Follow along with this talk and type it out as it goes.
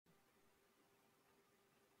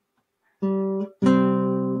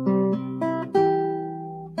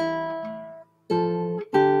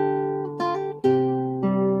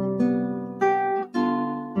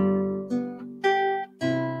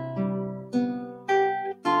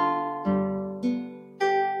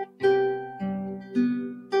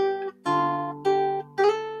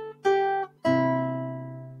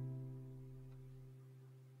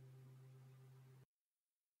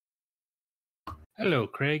Hello,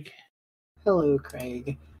 Craig. Hello,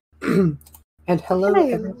 Craig. and hello,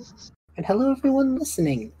 everyone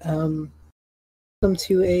listening. Welcome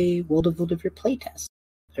to a World of Valdivia playtest.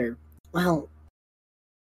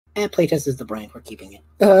 Playtest is the brand we're keeping it.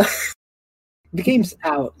 The game's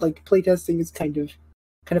out. Like, playtesting is kind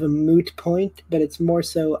of a moot point, but it's more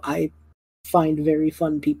so I find very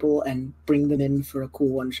fun people and bring them in for a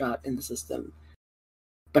cool one shot in the system.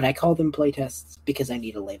 But I call them playtests because I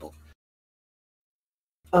need a label.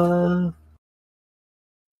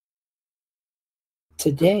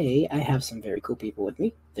 Today, I have some very cool people with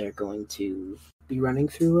me. They're going to be running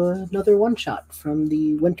through another one-shot from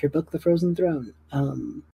the Winter book, The Frozen Throne.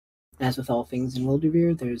 As with all things in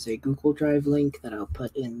Wildevere, there's a Google Drive link that I'll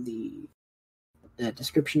put in the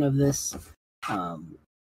description of this.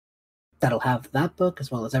 That'll have that book, as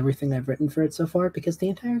well as everything I've written for it so far, because the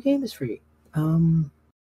entire game is free. It'll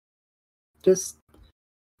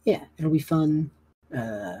be fun.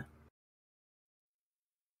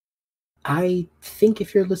 I think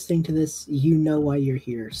if you're listening to this, you know why you're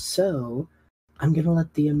here. So I'm going to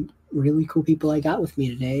let the really cool people I got with me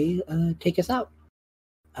today take us out.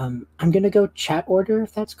 I'm going to go chat order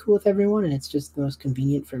if that's cool with everyone, and it's just the most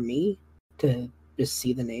convenient for me to just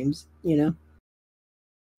see the names, you know?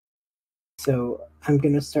 So I'm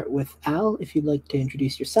going to start with Al. If you'd like to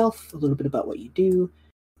introduce yourself, a little bit about what you do,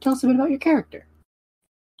 tell us a bit about your character.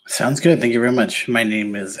 Sounds good. Thank you very much. My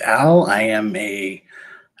name is Al. I am a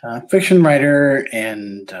fiction writer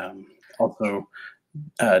and also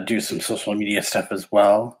do some social media stuff as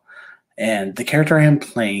well. And the character I am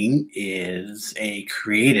playing is a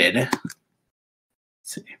created. Let's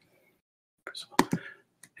see.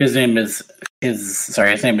 His name is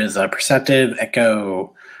Perceptive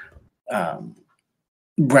Echo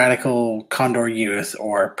Radical Condor Youth,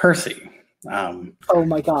 or Percy. Oh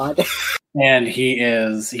my god. And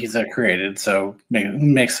he's a created, so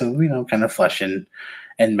mix of kind of flesh and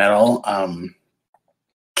metal.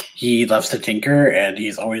 He loves to tinker, and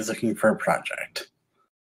he's always looking for a project.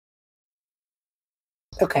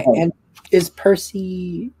 Okay, and is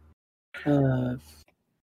Percy?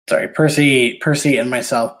 Sorry, Percy and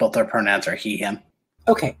myself, both our pronouns are he, him.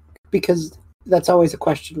 Okay, because that's always a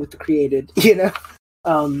question with the created, you know?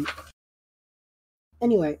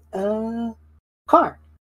 Anyway, Car.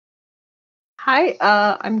 Hi,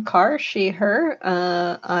 I'm Car, she, her.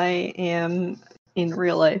 I am, in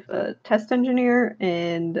real life, a test engineer,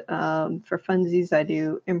 and for funsies, I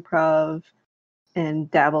do improv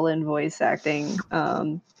and dabble in voice acting.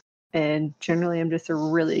 And generally, I'm just a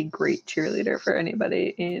really great cheerleader for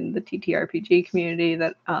anybody in the TTRPG community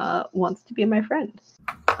that wants to be my friend.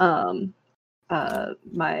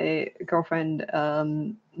 My girlfriend,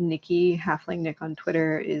 Nikki, Halfling Nick on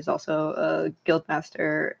Twitter, is also a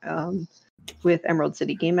guildmaster with Emerald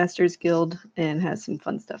City Game Masters Guild and has some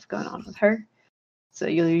fun stuff going on with her. So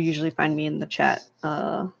you'll usually find me in the chat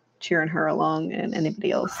cheering her along and anybody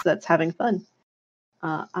else that's having fun.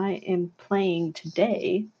 I am playing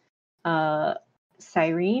today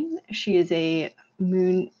Cyrene. She is a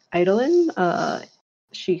moon eidolon,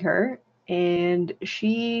 she, her, and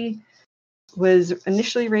she was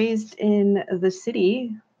initially raised in the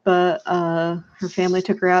city, but her family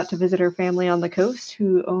took her out to visit her family on the coast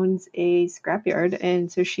who owns a scrapyard,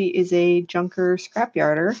 and so she is a junker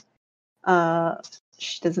scrapyarder.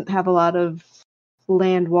 She doesn't have a lot of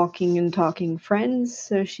land walking and talking friends,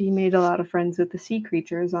 so she made a lot of friends with the sea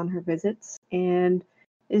creatures on her visits, and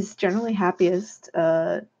is generally happiest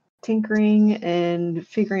tinkering and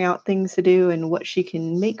figuring out things to do and what she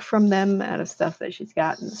can make from them out of stuff that she's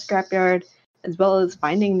got in the scrapyard, as well as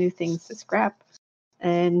finding new things to scrap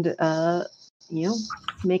and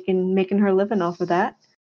making her living off of that,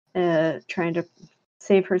 trying to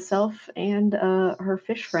save herself and her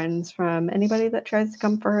fish friends from anybody that tries to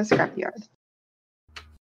come for her scrapyard.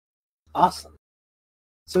 Awesome.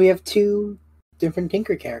 So we have two different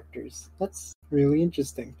Tinker characters. That's really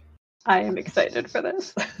interesting. I am excited for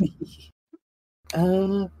this.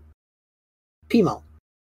 Pimo.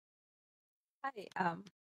 Hi,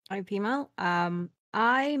 I'm Pimo.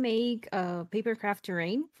 I make papercraft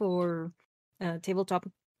terrain for tabletop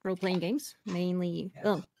role-playing games, mainly,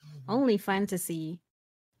 only fantasy,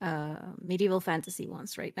 medieval fantasy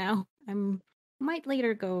ones right now. I might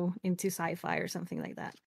later go into sci-fi or something like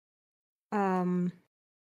that.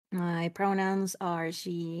 My pronouns are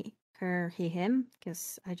she, her, he, him,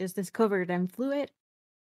 because I just discovered I'm fluid.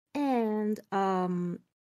 And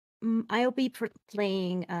I'll be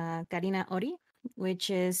playing Karina Ori, which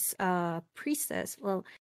is a priestess. Well,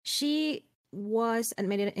 she was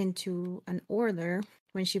admitted into an order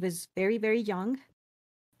when she was very, very young.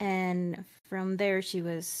 And from there, she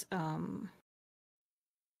was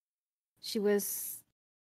she was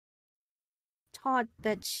taught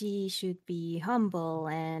that she should be humble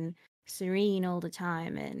and serene all the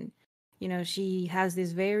time, and she has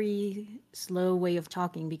this very slow way of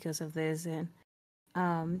talking because of this.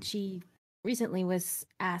 And she recently was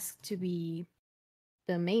asked to be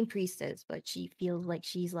the main priestess, but she feels like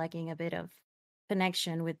she's lacking a bit of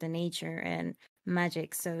connection with the nature and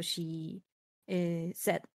magic, so she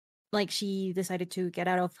said, like, she decided to get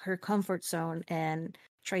out of her comfort zone and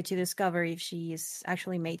try to discover if she is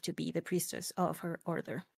actually made to be the priestess of her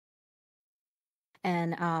order.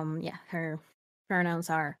 And yeah, her pronouns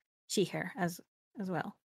are she, her as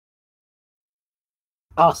well.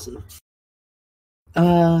 Awesome.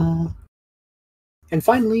 And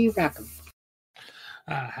finally, Rackham.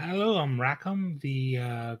 Hello, I'm Rackham,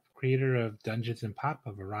 the creator of Dungeons and Pop,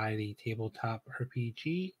 a variety tabletop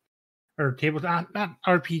RPG, or tabletop, not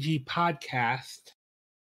RPG podcast.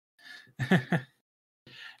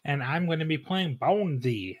 And I'm going to be playing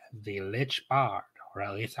Bonesy, the Lich Bard, or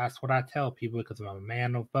at least that's what I tell people, because I'm a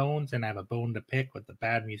man of bones and I have a bone to pick with the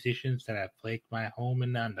bad musicians that have plagued my home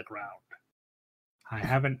in the underground. I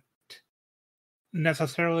haven't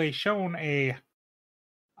necessarily shown a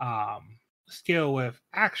skill with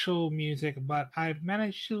actual music, but I've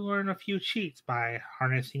managed to learn a few cheats by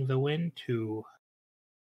harnessing the wind to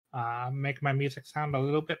make my music sound a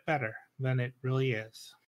little bit better than it really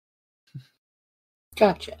is.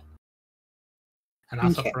 Gotcha. And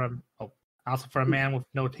also Okay. for a man with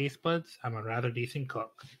no taste buds, I'm a rather decent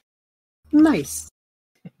cook. Nice.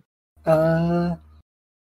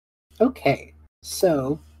 Okay.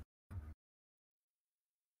 So,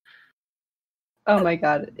 Oh my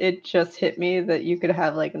god, it just hit me that you could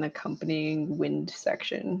have like an accompanying wind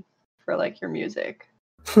section for like your music.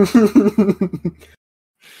 oh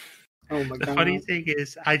my The god. funny thing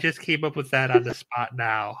is, I just came up with that on the spot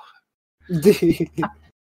now.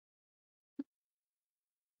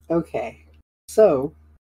 Okay. So,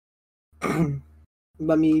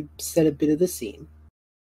 let me set a bit of the scene.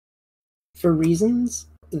 For reasons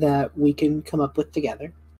that we can come up with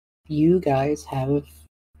together, you guys have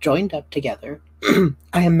joined up together.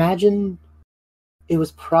 I imagine it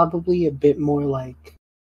was probably a bit more like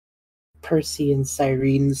Percy and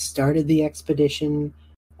Cyrene started the expedition,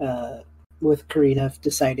 with Karina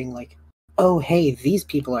deciding like, oh hey, these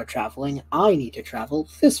people are traveling, I need to travel,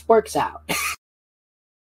 this works out.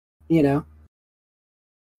 You know?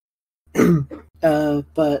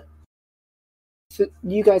 But so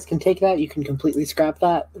you guys can take that, you can completely scrap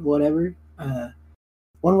that, whatever.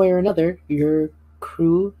 One way or another, your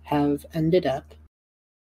crew have ended up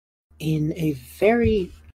in a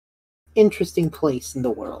very interesting place in the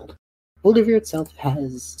world. Bouldervere itself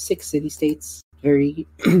has 6 city-states, very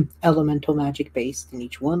elemental magic based in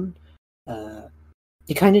each one.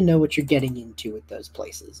 You kind of know what you're getting into with those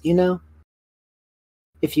places, you know?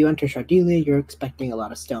 If you enter Shardelia, you're expecting a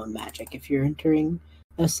lot of stone magic. If you're entering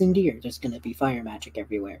Sindir, there's going to be fire magic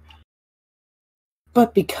everywhere.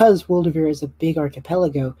 But because Bouldervere is a big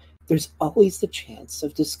archipelago, there's always the chance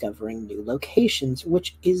of discovering new locations,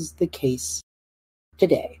 which is the case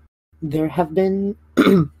today. There have been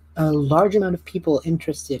a large amount of people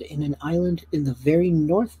interested in an island in the very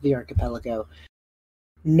north of the archipelago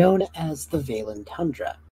known as the Valen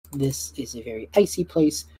Tundra. This is a very icy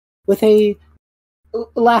place with a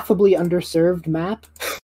laughably underserved map.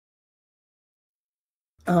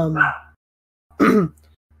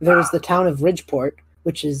 There's the town of Ridgeport,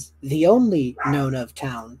 which is the only known of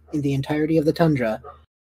town in the entirety of the tundra,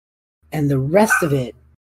 and the rest of it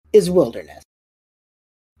is wilderness.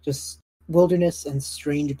 Just wilderness and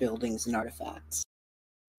strange buildings and artifacts.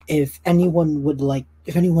 If anyone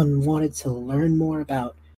wanted to learn more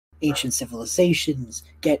about ancient civilizations,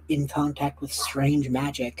 get in contact with strange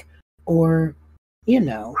magic, or,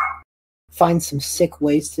 find some sick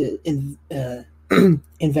ways to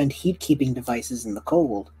invent heat-keeping devices in the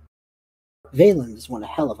cold, Valen is one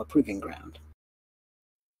hell of a proving ground.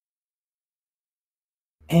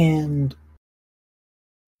 And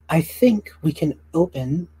I think we can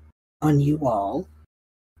open on you all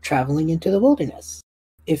traveling into the wilderness,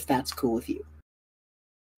 if that's cool with you.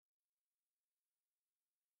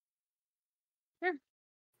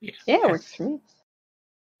 Yeah, it works for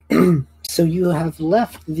me. So you have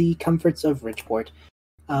left the comforts of Ridgeport.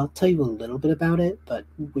 I'll tell you a little bit about it, but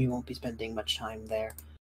we won't be spending much time there.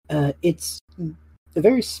 It's a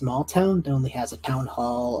very small town that only has a town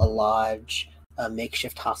hall, a lodge, a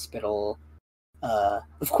makeshift hospital,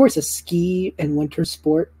 of course a ski and winter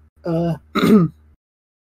sport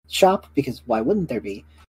shop, because why wouldn't there be?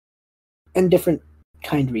 And different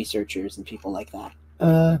kind researchers and people like that.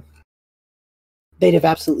 They'd have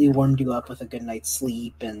absolutely warmed you up with a good night's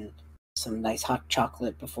sleep and some nice hot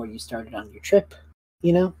chocolate before you started on your trip,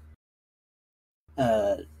 you know?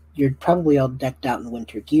 You're probably all decked out in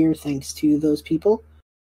winter gear thanks to those people.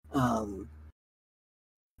 And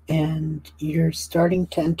you're starting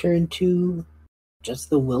to enter into just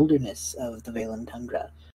the wilderness of the Valen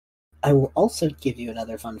Tundra. I will also give you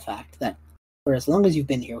another fun fact that for as long as you've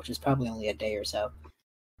been here, which is probably only a day or so,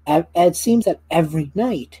 it seems that every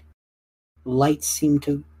night lights seem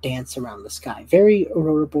to dance around the sky. Very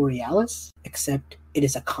Aurora Borealis, except it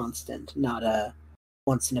is a constant, not a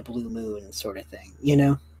once in a blue moon sort of thing, you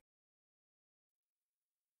know?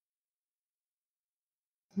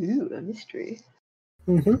 Ooh, a mystery.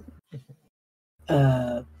 Mm-hmm.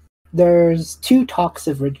 There's two talks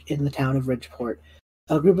in the town of Ridgeport.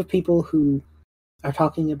 A group of people who are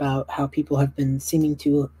talking about how people have been seeming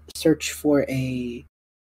to search for a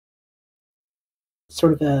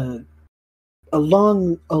sort of a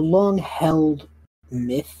long held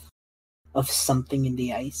myth of something in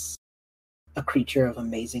the ice, a creature of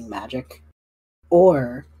amazing magic,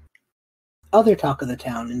 or other talk of the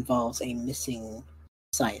town involves a missing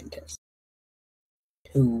scientist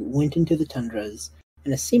who went into the tundras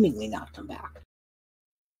and has seemingly not come back.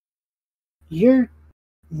 You're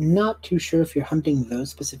not too sure if you're hunting those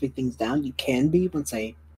specific things down. You can be once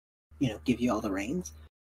I, give you all the reins.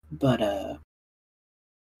 But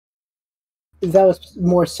that was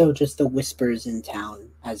more so just the whispers in town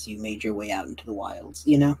as you made your way out into the wilds,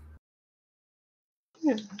 you know?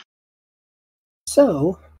 Yeah.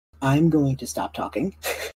 So, I'm going to stop talking.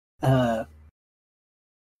 And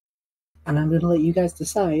I'm going to let you guys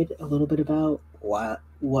decide a little bit about what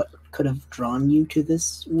could have drawn you to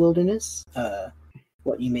this wilderness,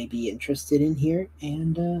 what you may be interested in here,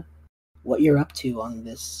 and what you're up to on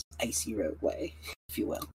this icy roadway, if you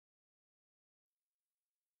will.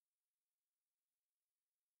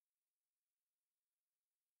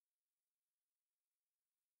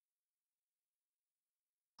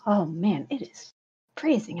 Oh man, it is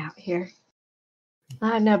freezing out here. I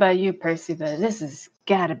don't know about you, Percy, but this has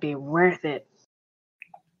got to be worth it.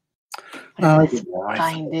 Whatever this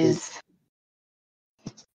find is.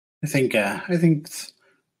 I think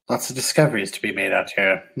lots of discoveries to be made out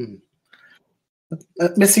here.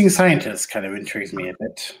 Missing scientists kind of intrigues me a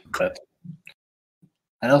bit, but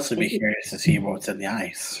I'd also be curious to see what's in the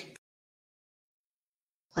ice.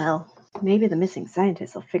 Well, maybe the missing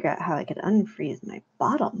scientist will figure out how I could unfreeze my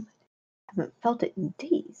bottom. I haven't felt it in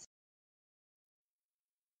days.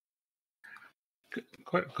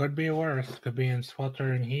 Could be worse. Could be in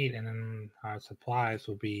sweltering heat, and then our supplies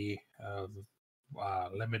will be of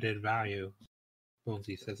limited value.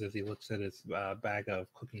 Bonesy says as he looks at his bag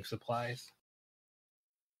of cooking supplies.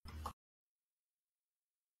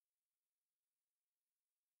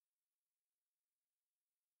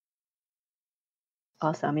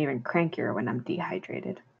 Also, I'm even crankier when I'm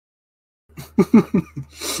dehydrated.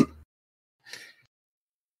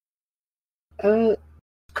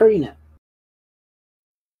 Karina,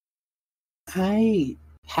 I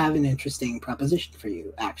have an interesting proposition for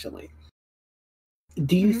you, actually.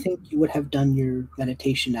 Do you think you would have done your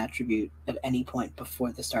meditation attribute at any point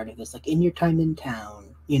before the start of this? Like in your time in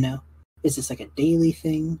town, you know? Is this like a daily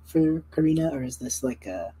thing for Karina, or is this like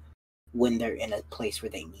a when they're in a place where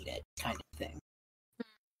they need it kind of thing?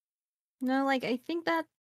 No, like I think that,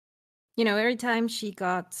 every time she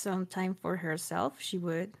got some time for herself, she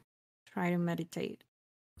would try to meditate.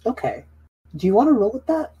 Okay. Do you want to roll with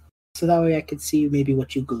that? So that way I could see maybe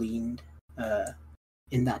what you gleaned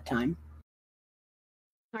in that time.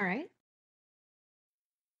 All right.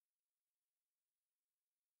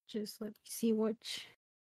 Just let me see which.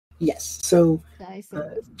 Yes. So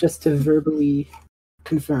just to verbally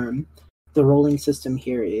confirm, the rolling system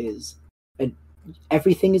here is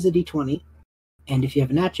everything is a d20, and if you have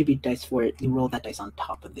an attribute dice for it, you roll that dice on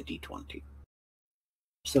top of the d20.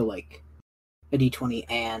 So like a d20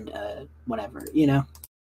 and whatever, you know?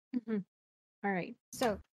 Mm-hmm. All right.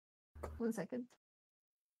 So, 1 second.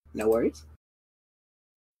 No worries.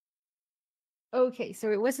 Okay,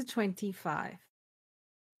 so it was a 25.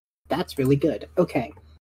 That's really good. Okay.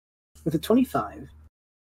 With a 25.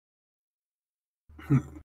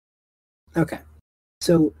 Okay.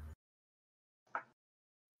 So,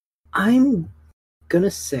 I'm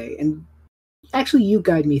gonna say, and actually you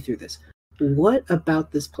guide me through this, what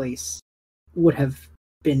about this place would have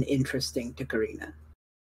been interesting to Karina?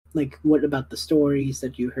 Like, what about the stories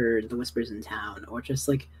that you heard, the whispers in town, or just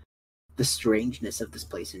like the strangeness of this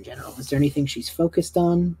place in general? Is there anything she's focused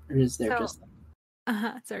on, or is there just...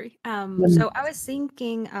 Sorry. So I was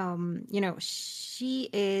thinking, she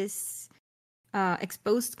is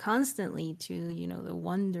exposed constantly to, the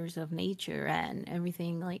wonders of nature and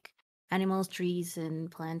everything like animals, trees,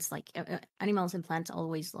 and plants, like animals and plants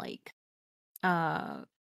always uh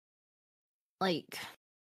like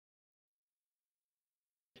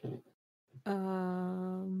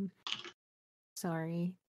um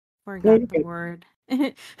sorry, No, forgot you're the good. word.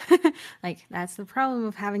 Like that's the problem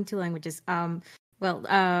of having two languages.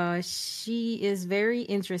 Well, she is very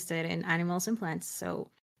interested in animals and plants,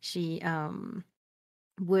 so she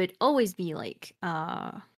would always be like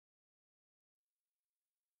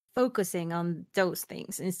focusing on those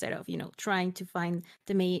things instead of, trying to find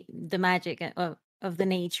the magic of the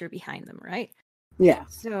nature behind them, right? Yeah.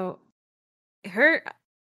 So her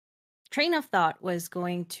train of thought was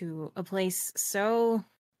going to a place so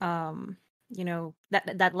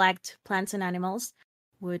that lacked plants and animals,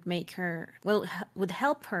 would make her, well, would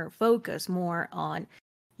help her focus more on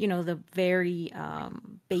the very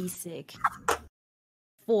basic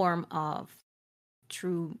form of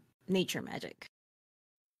true nature magic.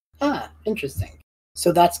 Ah, interesting.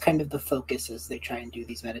 So that's kind of the focus as they try and do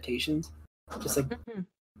these meditations. Just like Mhm.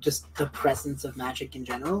 just the presence of magic in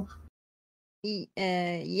general.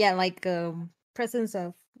 Yeah, like presence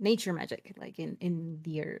of nature magic, like in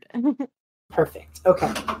the earth. Perfect.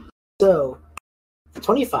 Okay. So, for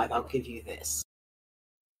 25, I'll give you this.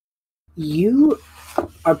 You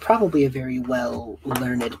are probably a very well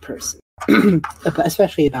learned person,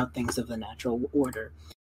 especially about things of the natural order.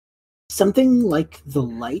 Something like the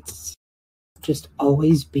lights just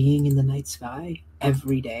always being in the night sky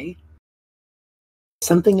every day,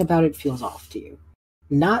 something about it feels off to you.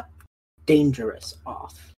 Not dangerous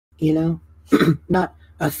off, you know? Not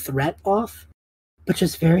a threat off, but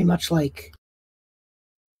just very much like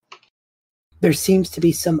there seems to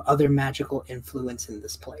be some other magical influence in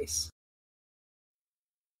this place.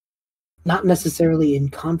 Not necessarily in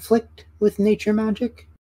conflict with nature magic.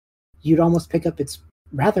 You'd almost pick up it's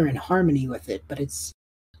rather in harmony with it, but it's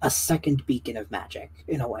a second beacon of magic,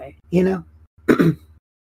 in a way, you know?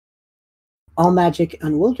 All magic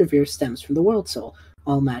on Wilderveer stems from the World Soul.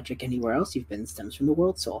 All magic anywhere else you've been stems from the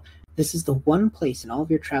World Soul. This is the one place in all of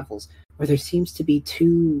your travels where there seems to be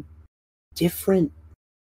two different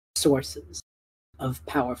sources of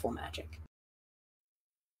powerful magic.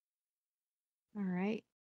 All right.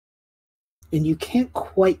 And you can't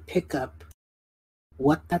quite pick up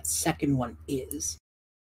what that second one is,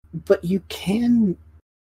 but you can,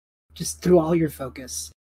 just through all your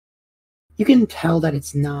focus, you can tell that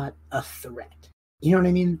it's not a threat. You know what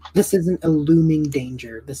I mean? This isn't a looming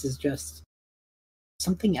danger. This is just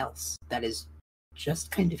something else that is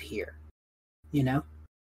just kind of here, you know?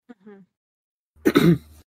 Mhm.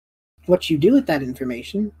 What you do with that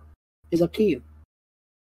information is up to you.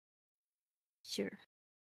 Sure.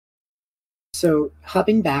 So,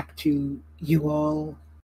 hopping back to you all,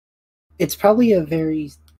 it's probably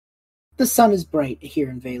the sun is bright here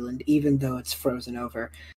in Valen, even though it's frozen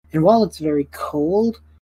over. And while it's very cold,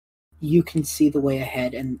 you can see the way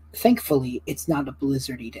ahead, and thankfully, it's not a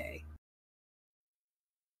blizzardy day.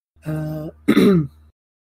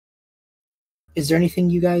 Is there anything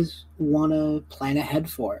you guys want to plan ahead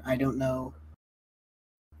for? I don't know.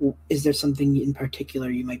 Is there something in particular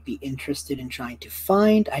you might be interested in trying to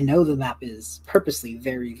find? I know the map is purposely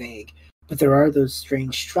very vague, but there are those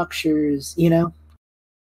strange structures, you know?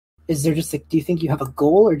 Is there just like, do you think you have a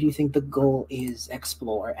goal, or do you think the goal is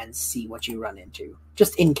explore and see what you run into?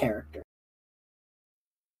 Just in character.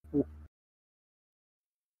 Well,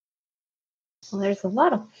 there's a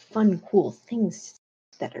lot of fun, cool things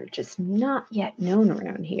that are just not yet known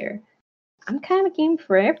around here. I'm kind of game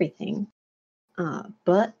for everything.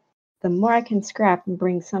 But the more I can scrap and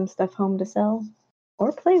bring some stuff home to sell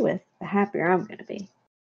or play with, the happier I'm going to be.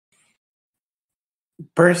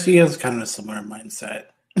 Percy has kind of a similar mindset.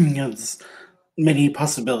 He has many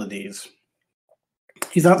possibilities.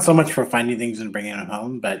 He's not so much for finding things and bringing them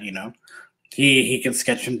home, but he can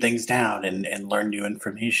sketch some things down and learn new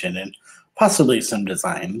information and possibly some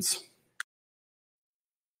designs.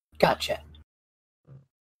 Gotcha.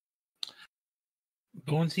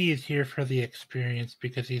 Bonesy is here for the experience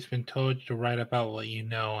because he's been told to write about what you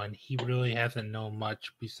know, and he really hasn't known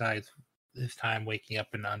much besides his time waking up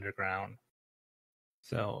in the underground.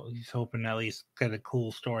 So he's hoping to at least get a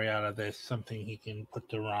cool story out of this, something he can put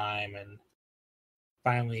to rhyme and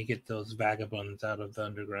finally get those vagabonds out of the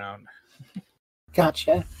underground.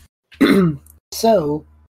 Gotcha. So,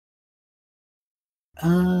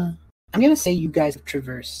 I'm gonna say you guys have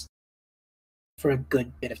traversed for a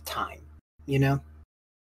good bit of time, you know?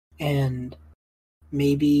 And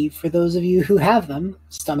maybe for those of you who have them,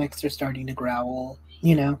 stomachs are starting to growl,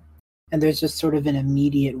 you know? And there's just sort of an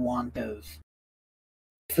immediate want of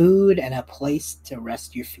food and a place to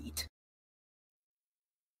rest your feet.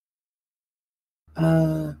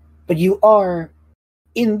 But you are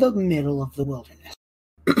in the middle of the wilderness.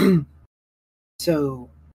 So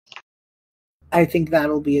I think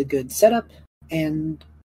that'll be a good setup. And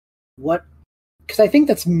what? Because I think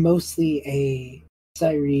that's mostly a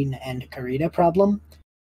Cyrene and Karina problem.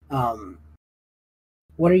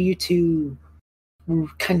 What are you two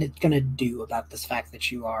kind of gonna do about this fact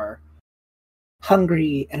that you are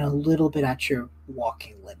hungry and a little bit at your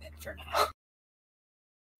walking limit for now?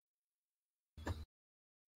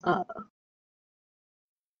 I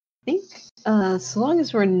think so long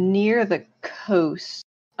as we're near the coast,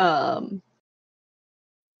 I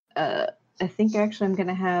think actually I'm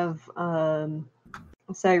gonna have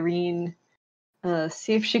Cyrene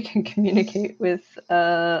see if she can communicate with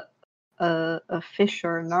a fish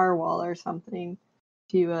or a narwhal or something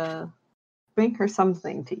to bring her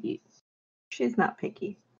something to eat. She's not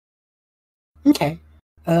picky. Okay.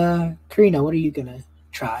 Karina, what are you gonna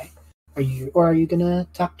try? Are you gonna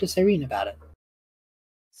talk to Cyrene about it?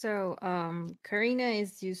 So, Karina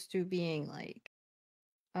is used to being like,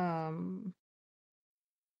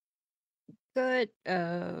 good,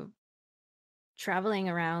 traveling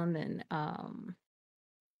around and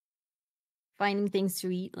finding things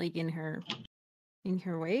to eat, like in her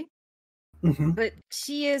way. Mm-hmm. But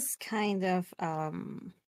she is kind of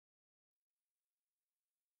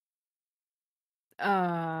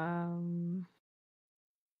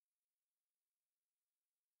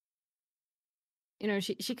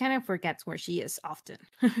she kind of forgets where she is often.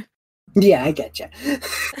 Yeah, I get you.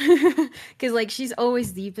 Because like she's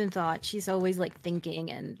always deep in thought. She's always like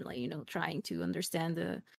thinking and like trying to understand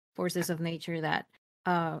the forces of nature that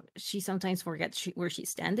she sometimes forgets where she's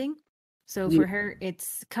standing. So for her,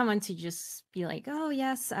 it's common to just be like, "Oh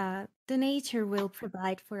yes, the nature will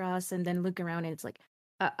provide for us," and then look around and it's like,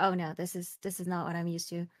 "Oh no, this is not what I'm used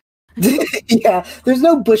to." Yeah, there's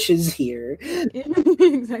no bushes here.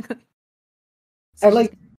 Exactly. So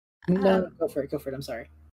no, go for it. I'm sorry.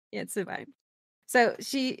 Yeah, it's fine. So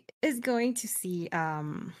she is going to see.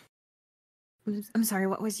 I'm sorry.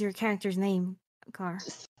 What was your character's name, Car?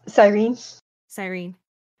 Cyrene. Cyrene.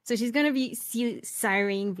 So she's gonna see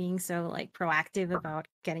Cyrene being so like proactive about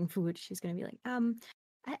getting food. She's gonna be like, I'm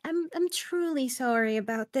truly sorry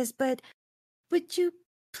about this, but would you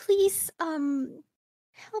please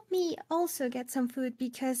help me also get some food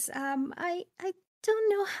because I don't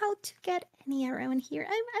know how to get any around here.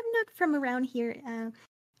 I'm not from around here.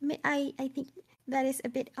 I think that is a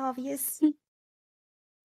bit obvious.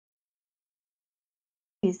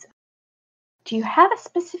 Do you have a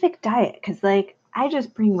specific diet? Because like I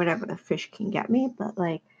just bring whatever the fish can get me, but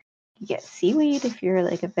like you get seaweed if you're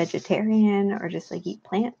like a vegetarian or just like eat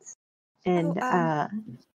plants, and got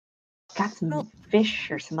some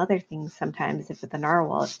fish or some other things sometimes. If it's a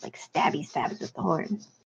narwhal, it's like stabs with the horn.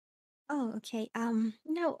 Oh, okay.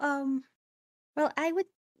 No. Well, I would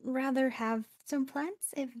rather have some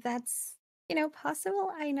plants if that's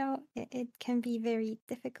possible. I know it can be very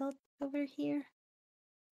difficult over here.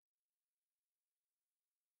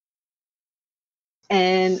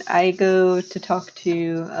 And I go to talk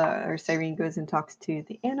to, or Cyrene goes and talks to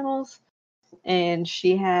the animals, and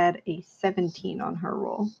she had a 17 on her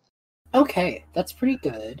roll. Okay, that's pretty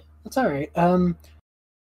good. That's all right.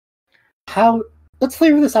 Let's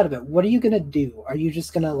flavor this out a bit. What are you gonna do? Are you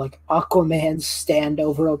just gonna like Aquaman stand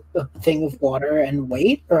over a thing of water and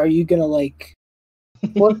wait, or are you gonna like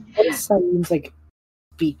what is Cyrene's like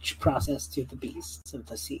speech process to the beasts of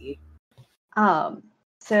the sea?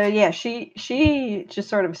 So yeah, she just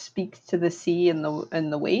sort of speaks to the sea and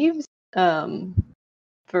the waves.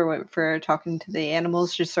 For talking to the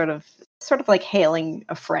animals, just sort of like hailing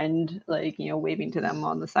a friend, like waving to them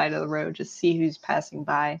on the side of the road, just see who's passing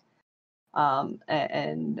by,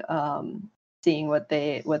 and seeing what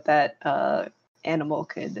that animal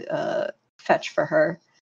could fetch for her.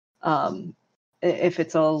 If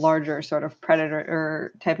it's a larger sort of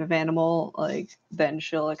predator type of animal, like then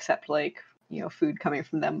she'll accept like food coming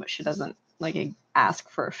from them, but she doesn't like ask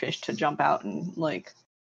for a fish to jump out and like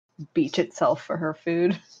beach itself for her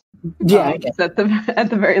food. Yeah, so at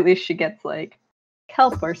the very least she gets like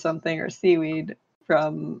kelp or something or seaweed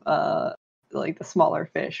from like the smaller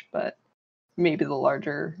fish, but maybe the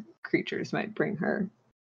larger creatures might bring her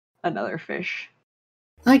another fish.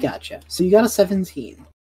 I gotcha. So you got a 17.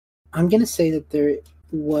 I'm gonna say that there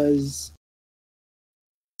was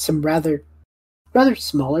some rather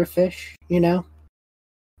smaller fish,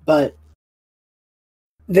 but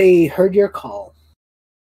they heard your call,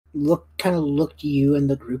 looked you and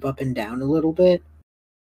the group up and down a little bit,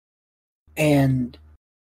 and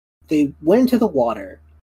they went into the water,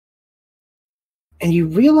 and you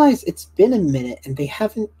realize it's been a minute and they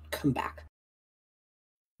haven't come back.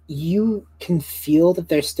 you can feel that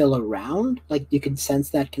they're still around. Like, you can sense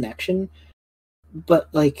that connection. But,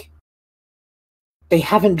 like, they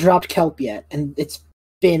haven't dropped kelp yet, and it's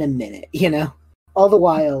been a minute, you know? All the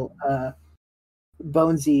while,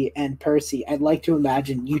 Bonesy and Percy, I'd like to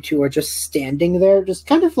imagine you two are just standing there, just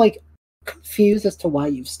kind of, like, confused as to why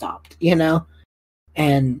you've stopped, you know?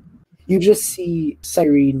 And you just see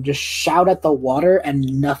Cyrene just shout at the water,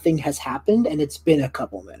 and nothing has happened, and it's been a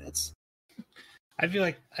couple minutes. I feel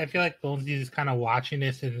like Bonesy is kind of watching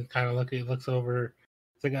this and kind of looks over.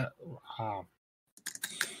 It's like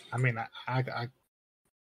I mean, I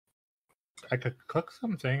could cook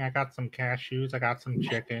something. I got some cashews. I got some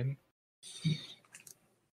chicken.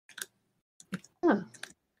 Huh.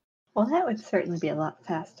 Well, that would certainly be a lot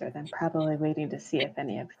faster than probably waiting to see if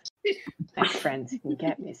any of my friends can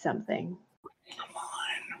get me something.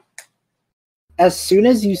 As soon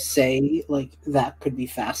as you say, like, that could be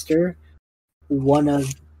faster, one of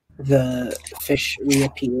the fish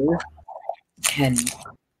reappear, and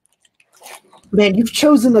man, you've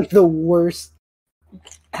chosen, like, the worst.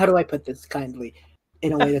 How do I put this kindly?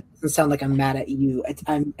 In a way that doesn't sound like I'm mad at you.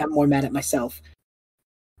 I'm more mad at myself.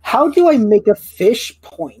 How do I make a fish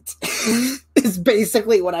point? Is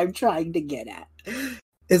basically what I'm trying to get at.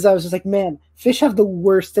 Is I was just like, man, fish have the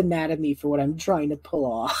worst anatomy for what I'm trying to pull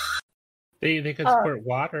off. They could squirt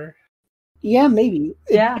water. Yeah, maybe.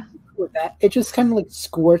 Yeah. With that, it just kind of like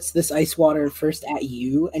squirts this ice water first at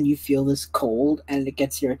you, and you feel this cold, and it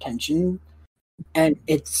gets your attention, and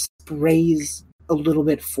it sprays a little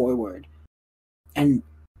bit forward, and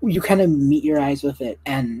you kind of meet your eyes with it,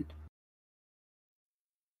 and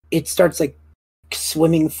it starts like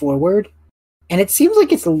swimming forward, and it seems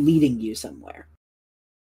like it's leading you somewhere.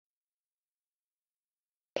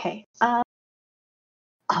 Okay. I'll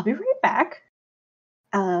be right back.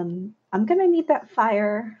 I'm gonna need that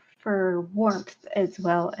fire for warmth as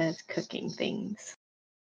well as cooking things.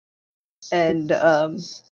 And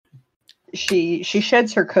she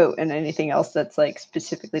sheds her coat and anything else that's like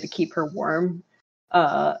specifically to keep her warm.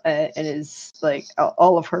 And is like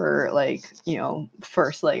all of her like, you know,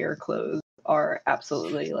 first layer clothes are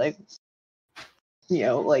absolutely like, you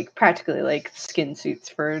know, like practically like skin suits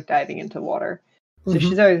for diving into water. So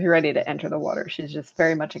she's always ready to enter the water. She's just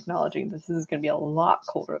very much acknowledging this is going to be a lot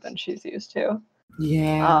colder than she's used to.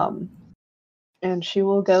 Yeah. And she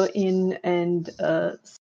will go in and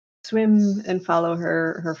swim and follow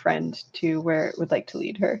her friend to where it would like to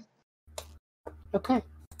lead her. Okay.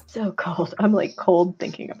 So cold. I'm like cold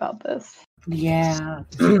thinking about this. Yeah.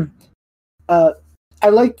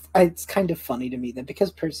 It's kind of funny to me that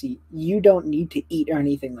because Percy, you don't need to eat or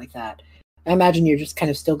anything like that. I imagine you're just kind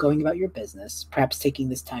of still going about your business, perhaps taking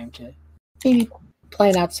this time to maybe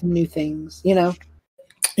plan out some new things, you know?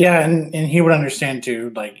 Yeah, and he would understand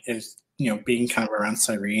too, like, is, you know, being kind of around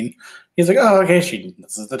Cyrene. He's like, oh, okay,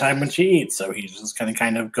 this is the time when she eats, so he's just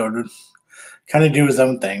kind of go to kind of do his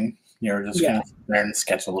own thing, you know, just kind of sit there and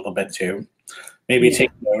sketch a little bit too. Maybe take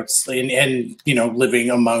notes, and you know, living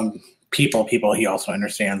among people, he also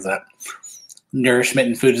understands that nourishment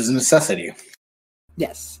and food is a necessity.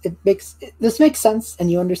 Yes, this makes sense, and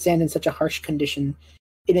you understand in such a harsh condition,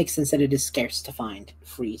 it makes sense that it is scarce to find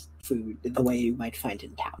free food the way you might find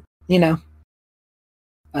in town, you know?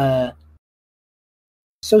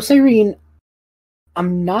 So Cyrene,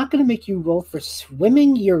 I'm not going to make you roll for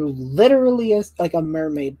swimming. You're literally like a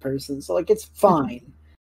mermaid person, so like it's fine.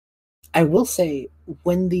 I will say,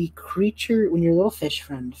 when your little fish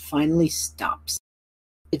friend finally stops,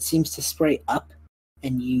 it seems to spray up,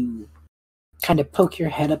 and you kind of poke your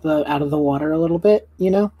head up out of the water a little bit,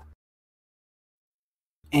 you know?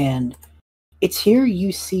 And it's here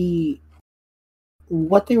you see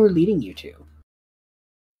what they were leading you to.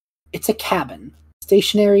 It's a cabin,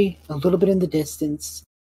 stationary, a little bit in the distance,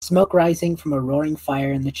 smoke rising from a roaring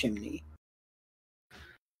fire in the chimney.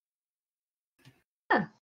 Huh.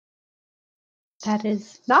 That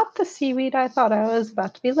is not the seaweed I thought I was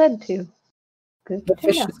about to be led to. Good The to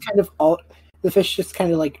fish know. just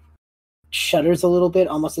kind of like shudders a little bit,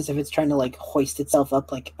 almost as if it's trying to like hoist itself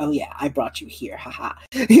up, like, oh yeah, I brought you here, haha.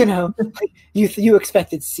 You know, like, you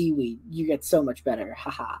expected seaweed, you get so much better,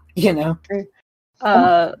 haha. You know.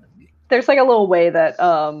 There's like a little way that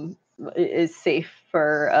is safe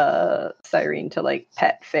for Cyrene to like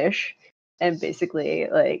pet fish, and basically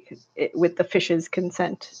like with the fish's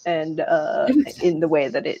consent and in the way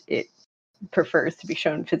that it prefers to be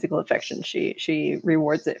shown physical affection, she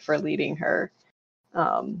rewards it for leading her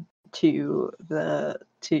to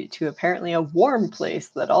apparently a warm place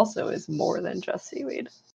that also is more than just seaweed.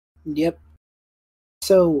 Yep.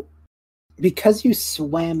 So, because you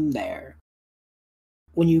swam there,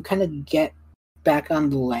 when you kind of get back on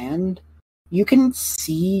the land, you can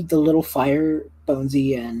see the little fire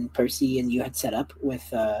Bonesy and Percy and you had set up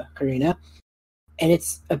with Karina, and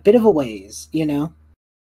it's a bit of a ways, you know?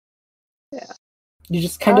 Yeah. You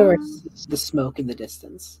just kind of are the smoke in the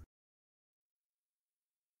distance.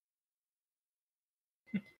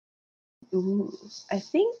 Ooh, I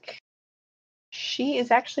think she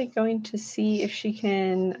is actually going to see if she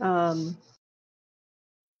can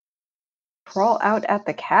crawl out at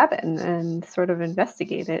the cabin and sort of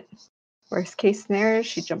investigate it. Worst case scenario,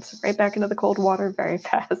 she jumps right back into the cold water very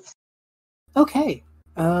fast. Okay.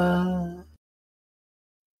 Are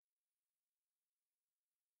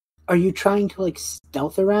you trying to like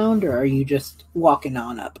stealth around, or are you just walking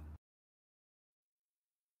on up?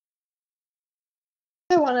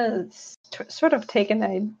 I want to sort of take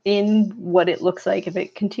in what it looks like. If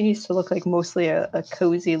it continues to look like mostly a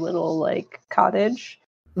cozy little like cottage,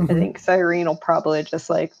 I think Cyrene will probably just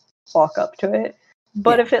like walk up to it.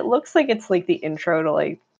 But if it looks like it's like the intro to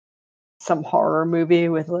like some horror movie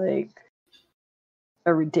with like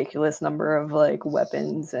a ridiculous number of like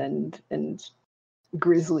weapons and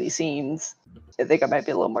grisly scenes, I think I might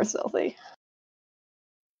be a little more stealthy.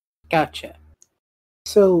 Gotcha.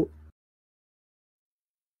 So,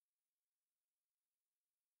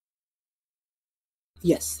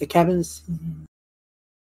 yes, the cabin's...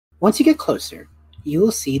 Once you get closer, you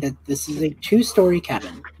will see that this is a 2-story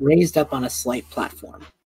cabin raised up on a slight platform.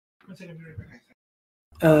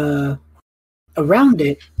 Around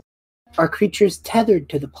it are creatures tethered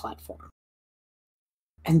to the platform.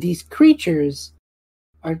 And these creatures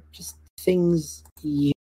are just things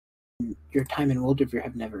you, in your time in Wildervere,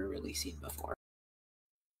 have never really seen before.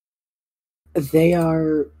 They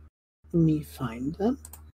are... Let me find them.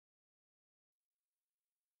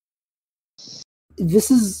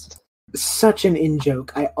 This is such an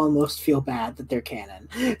in-joke, I almost feel bad that they're canon.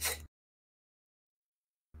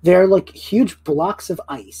 They're like huge blocks of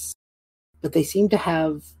ice, but they seem to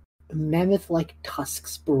have mammoth-like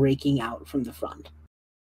tusks breaking out from the front.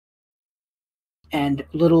 And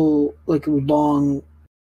little, like, long,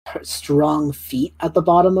 strong feet at the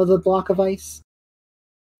bottom of the block of ice.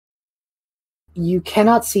 You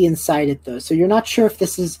cannot see inside it, though, so you're not sure if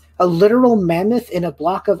this is a literal mammoth in a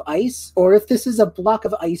block of ice, or if this is a block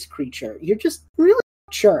of ice creature. You're just really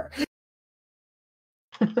not sure.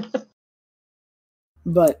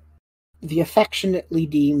 But the affectionately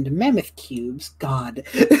deemed mammoth cubes, God,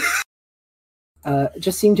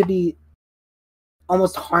 just seem to be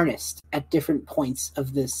almost harnessed at different points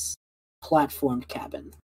of this platformed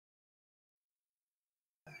cabin.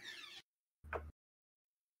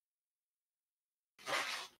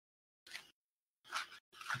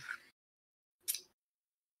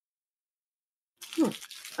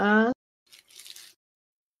 I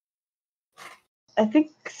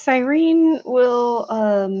think Cyrene will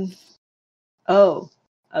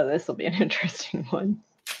this will be an interesting one.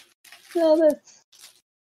 No, that's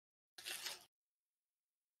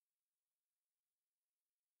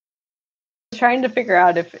trying to figure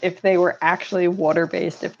out if they were actually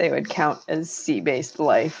water-based, if they would count as sea-based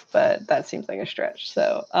life, but that seems like a stretch.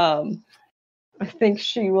 So I think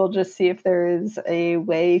she will just see if there is a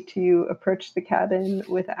way to approach the cabin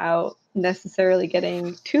without necessarily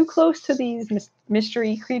getting too close to these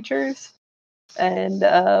mystery creatures, and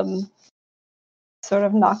sort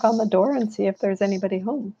of knock on the door and see if there's anybody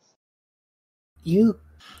home. The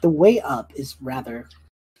way up is rather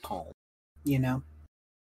calm, you know?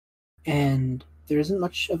 And there isn't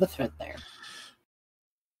much of a threat there.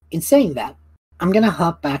 In saying that, I'm gonna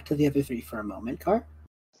hop back to the other three for a moment, Car.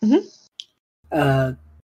 Mm-hmm.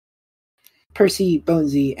 Percy,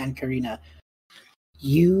 Bonesy, and Karina,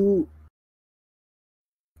 you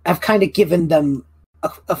have kind of given them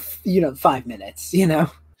a 5 minutes, you know?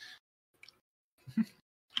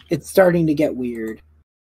 It's starting to get weird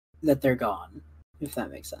that they're gone, if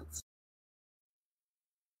that makes sense.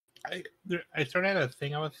 I sort of had a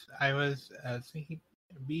thing I was thinking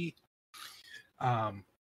be I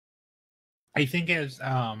think as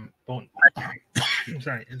sorry,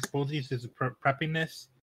 as Bolty's is preppiness,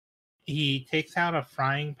 he takes out a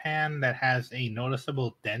frying pan that has a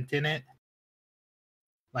noticeable dent in it,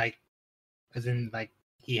 like as in like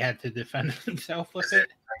he had to defend himself with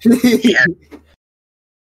it.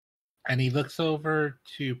 And he looks over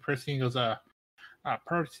to Percy and goes,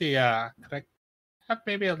 Percy, could I have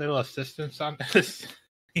maybe a little assistance on this?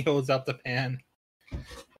 He holds up the pan.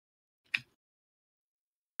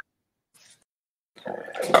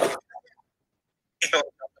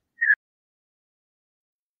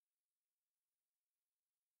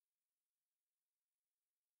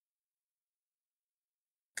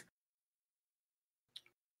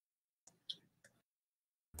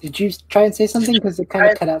 Did you try and say something? Because it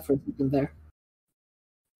kind of cut out for a second there.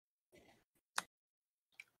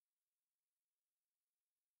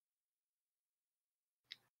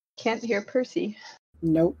 Can't hear Percy.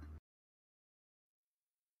 Nope.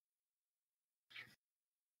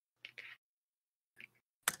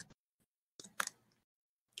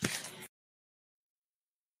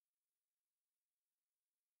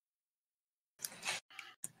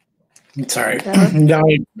 Sorry. There No,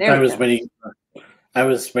 we I was go. waiting. I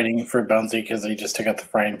was waiting for Bonesy because I just took out the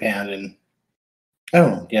frying pan and.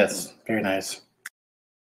 Oh yes, very nice.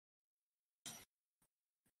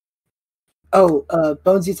 Oh,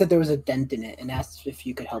 Bonesy said there was a dent in it and asked if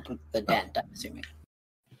you could help with the dent, I'm assuming.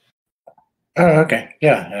 Oh, okay.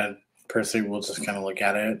 Yeah, Percy will just kind of look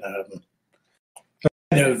at it.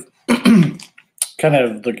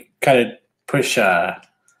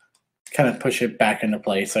 Kind of push it back into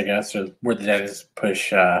place, I guess, or where the dent is push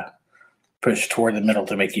toward the middle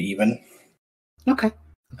to make it even. Okay.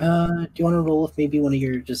 Do you want to roll with maybe one of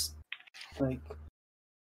your just like?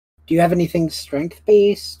 Do you have anything strength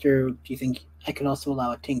based, or do you think I could also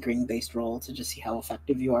allow a tinkering based roll to just see how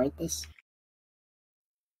effective you are at this?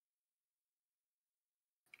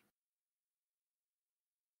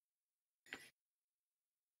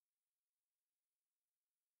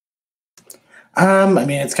 I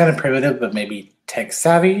mean, it's kind of primitive, but maybe tech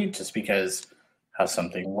savvy, just because how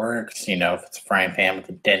something works. You know, if it's a frying pan with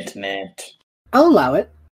a dent in it. I'll allow it.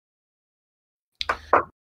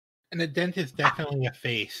 And a dent is definitely a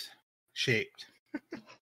face shaped.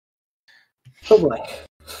 Oh boy.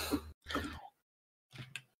 So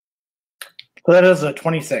that is a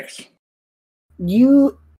 26.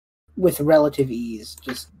 You, with relative ease,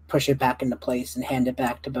 just push it back into place and hand it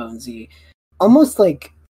back to Bonesy. Almost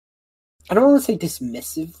like, I don't want to say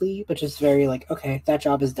dismissively, but just very like, okay, that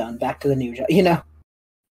job is done. Back to the new job, you know?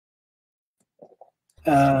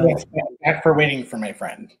 Yes, back for waiting for my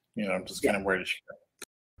friend. You know, just kind of where did she go?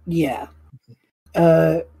 Yeah.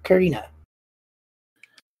 Karina,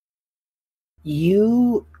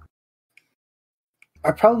 you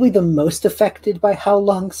are probably the most affected by how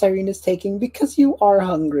long Cyrene is taking because you are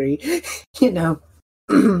hungry. You know.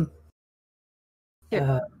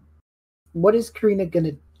 What is Karina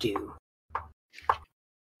gonna do?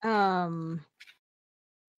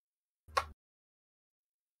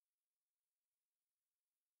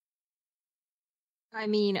 I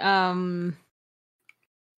mean,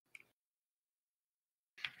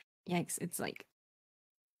 yikes, it's like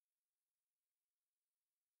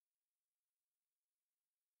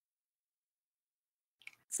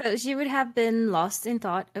so she would have been lost in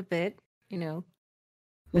thought a bit, you know,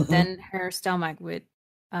 but then her stomach would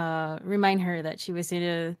remind her that she was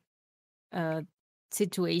in a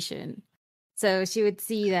situation. So she would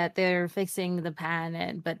see that they're fixing the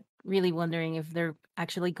pan, but really wondering if they're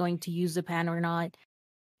actually going to use the pan or not.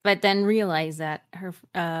 But then realize that her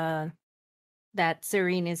that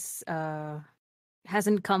Serene is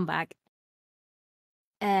hasn't come back,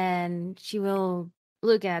 and she will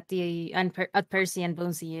look at at Percy and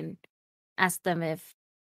Bonesy and ask them if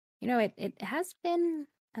it has been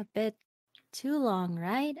a bit too long,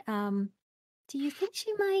 right? Do you think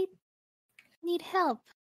she might need help?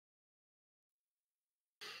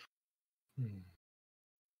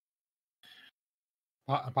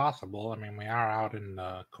 Possible. I mean, we are out in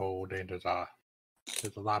the cold, and there's a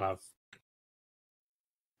lot of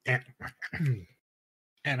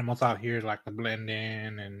animals out here like to blend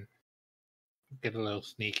in and get a little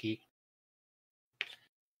sneaky.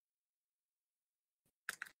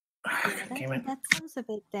 That sounds a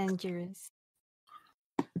bit dangerous.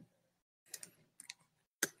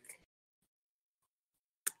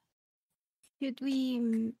 Should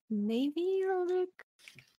we maybe look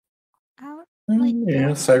out? Like,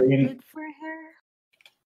 Yeah, Cyrene. look for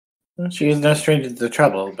her. She is no stranger to the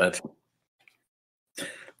trouble, but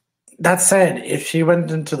that said, if she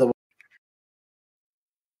went into the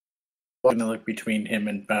to look between him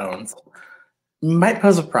and Bones, might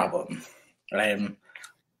pose a problem. I am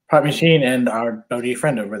Pot Machine and our Bodhi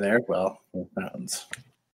friend over there, well, with Bones.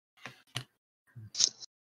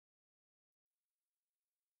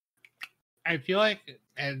 I feel like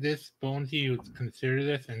at this Bonesy, you would consider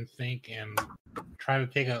this and think and try to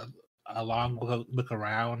take a long look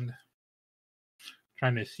around,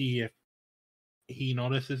 trying to see if he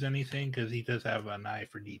notices anything, because he does have an eye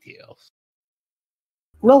for details.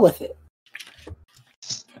 Roll with it.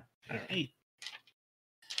 All right.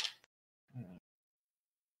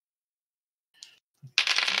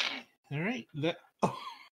 All right.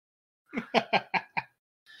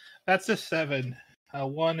 That's a 7, a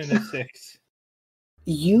 1, and a 6.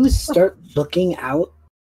 You start looking out,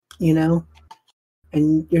 you know,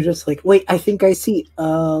 And you're just like, wait, I think I see.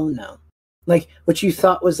 Oh no. Like what you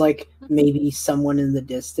thought was like maybe someone in the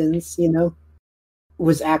distance,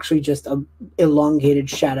 was actually just a elongated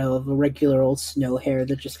shadow of a regular old snow hare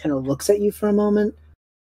that just kind of looks at you for a moment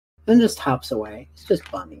and just hops away. It's just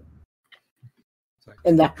Bunny.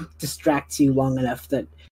 And that distracts you long enough that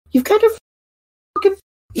you've kind of fucking,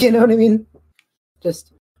 you know what I mean?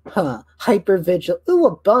 Just, hyper vigilant. Ooh,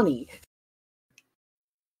 a bunny.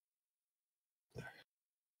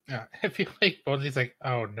 Yeah, I feel like Bonzi's like,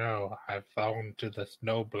 oh no, I've fallen to the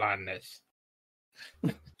snow blindness.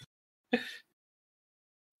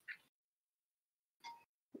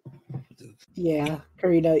 Yeah,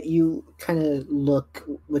 Karina, you kind of look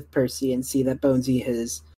with Percy and see that Bonesy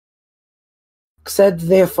has said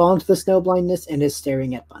they have fallen to the snow blindness and is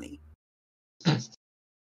staring at Bunny.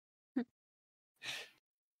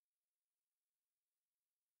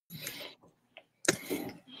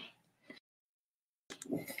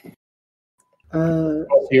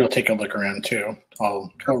 You'll take a look around too.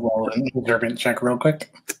 I'll roll an observant check real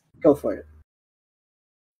quick. Go for it.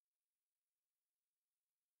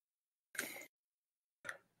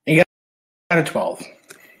 You got a 12.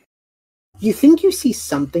 You think you see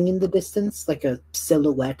something in the distance, like a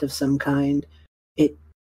silhouette of some kind. It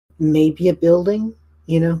may be a building,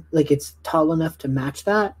 like it's tall enough to match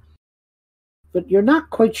that. But you're not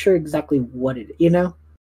quite sure exactly what it is,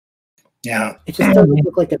 Yeah. It just doesn't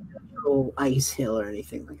look like a natural ice hill or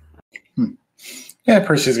anything like that. Yeah,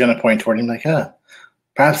 Percy's going to point toward him like,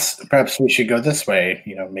 perhaps we should go this way.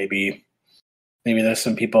 Maybe there's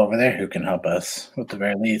some people over there who can help us, at the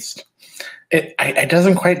very least. It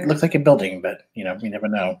doesn't quite look like a building, but, we never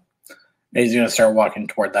know. He's going to start walking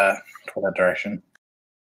toward that direction.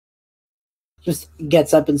 Just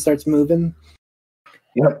gets up and starts moving.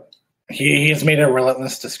 Yep. He's made a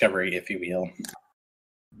relentless discovery, if you will.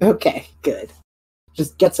 Okay, good.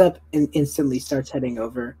 Just gets up and instantly starts heading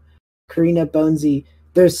over. Karina, Bonesy,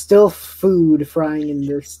 there's still food frying in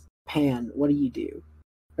this pan. What do you do?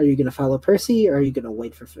 Are you going to follow Percy, or are you going to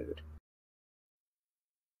wait for food?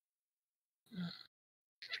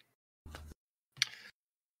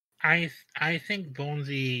 I think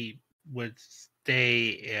Bonesy would stay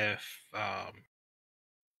if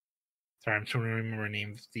sorry, I'm trying to remember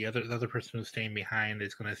names. The other person who's staying behind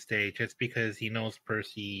is going to stay just because he knows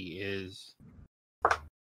Percy is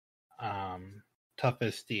tough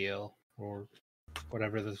as steel or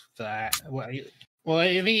whatever that. Well,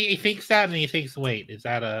 he thinks that, and he thinks, wait, is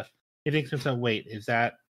that a? He thinks himself, wait, is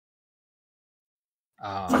that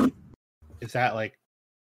like?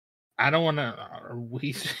 I don't want to.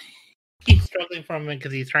 He's struggling from it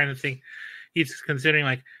because he's trying to think. He's considering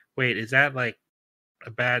like, wait, is that like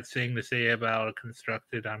a bad thing to say about a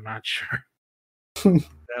constructed? I'm not sure.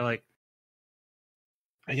 That like,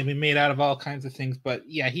 it can be made out of all kinds of things, but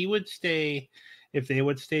yeah, he would stay if they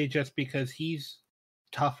would stay just because he's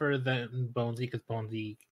tougher than Bonesy, because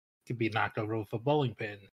Bonesy could be knocked over with a bowling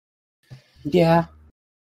pin. Yeah.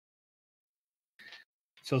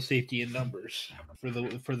 So safety in numbers for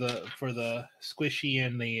the squishy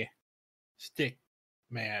and the stick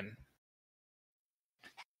man.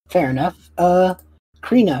 Fair enough.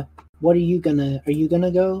 Karina, are you gonna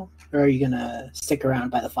go, or are you gonna stick around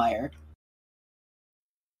by the fire?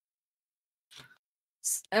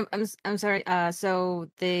 I'm sorry. So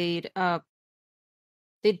did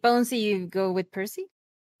Bonesy go with Percy?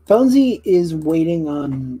 Bonesy is waiting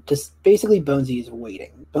on. Just basically, Bonesy is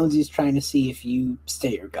waiting. Bonesy's trying to see if you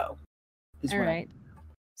stay or go. All right.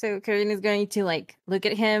 So Karina's going to like look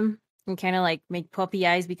at him and kind of like make puppy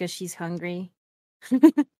eyes because she's hungry.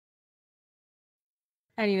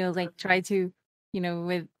 And like try to,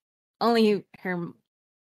 with only her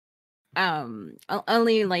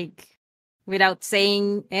only like without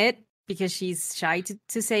saying it because she's shy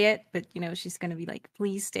to say it, but she's gonna be like,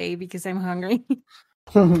 please stay because I'm hungry.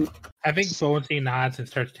 I think Bonesy nods and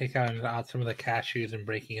starts taking out some of the cashews and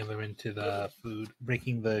breaking them into the food,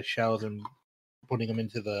 breaking the shells and putting them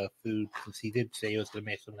into the food, because he did say he was going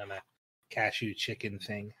to make some kind of cashew chicken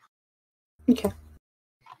thing. Okay.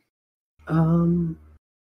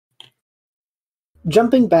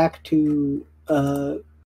 Jumping back to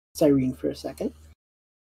Cyrene for a second.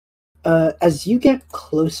 As you get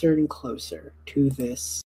closer and closer to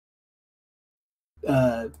this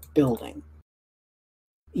building,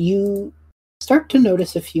 you start to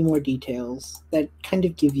notice a few more details that kind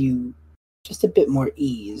of give you just a bit more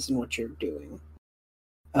ease in what you're doing.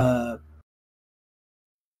 It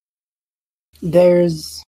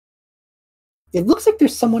looks like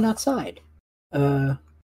there's someone outside,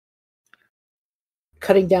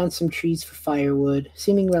 cutting down some trees for firewood,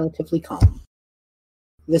 seeming relatively calm.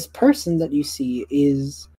 this person that you see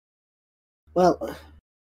is, well,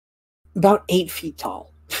 about 8 feet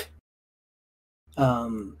tall.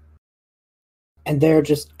 And they're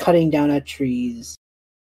just cutting down at trees,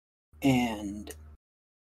 and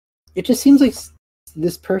it just seems like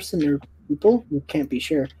this person or people, you can't be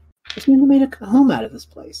sure, just made a home out of this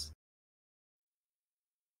place.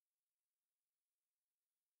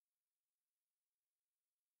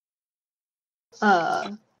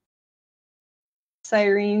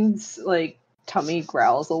 Cyrene's like tummy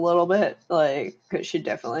growls a little bit, like because she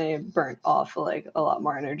definitely burnt off like a lot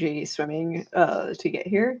more energy swimming to get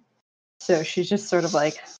here. So she's just sort of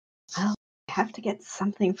like, well, I have to get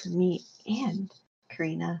something for me and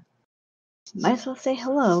Karina. Might as well say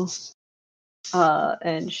hello.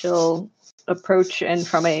 And she'll approach, and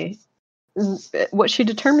from what she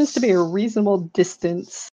determines to be a reasonable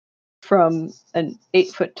distance from an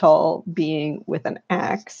 8-foot tall being with an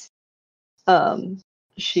axe,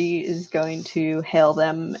 she is going to hail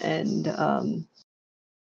them and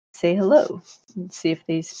say hello and see if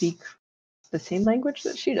they speak the same language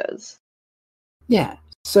that she does. Yeah.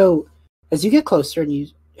 So as you get closer and you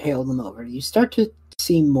hail them over, you start to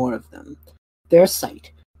see more of them. They're a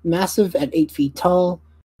sight. Massive at 8 feet tall.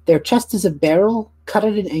 Their chest is a barrel, cut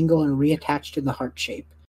at an angle and reattached in the heart shape.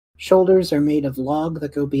 Shoulders are made of log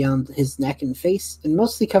that go beyond his neck and face, and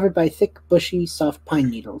mostly covered by thick, bushy, soft pine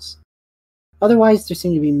needles. Otherwise, there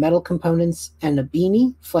seem to be metal components and a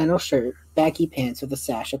beanie, flannel shirt, baggy pants with a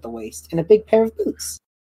sash at the waist, and a big pair of boots.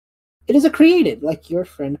 It is a created, like your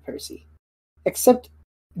friend Percy. Except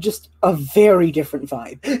just a very different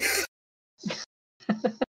vibe.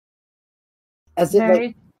 As it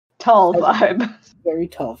Very tall vibe. Very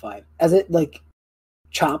tall vibe. As it like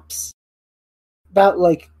chops about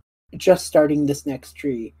like just starting this next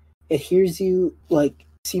tree, it hears you like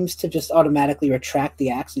seems to just automatically retract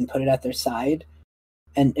the axe and put it at their side,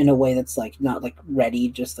 and in a way that's like not like ready,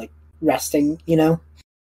 just like resting, you know?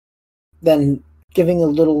 Then giving a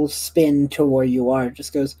little spin to where you are,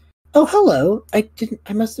 just goes, "Oh, hello. I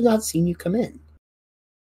must have not seen you come in.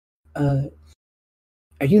 Are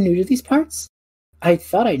you new to these parts? I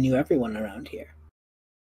thought I knew everyone around here."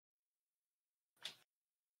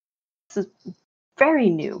 This is very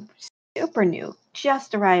new. Super new.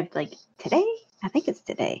 Just arrived like today? I think it's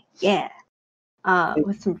today. Yeah.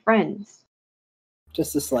 With some friends.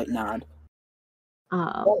 Just a slight nod.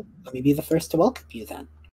 Well, let me be the first to welcome you then.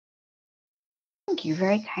 Thank you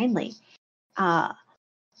very kindly. I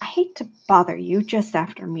hate to bother you just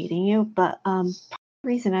after meeting you, but part of the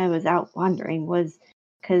reason I was out wandering was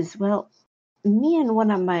because, well, me and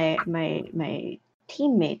one of my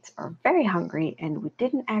teammates are very hungry, and we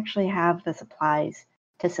didn't actually have the supplies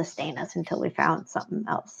to sustain us until we found something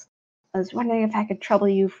else. I was wondering if I could trouble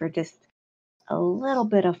you for just a little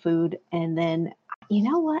bit of food, and then, you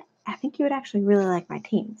know what? I think you would actually really like my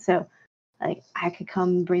team. So, like, I could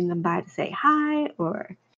come bring them by to say hi,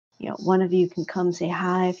 or, you know, one of you can come say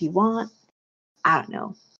hi if you want. I don't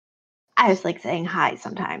know. I just like saying hi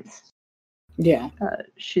sometimes. Yeah.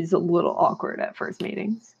 She's a little awkward at first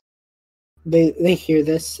meetings. They hear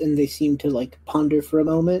this and they seem to like ponder for a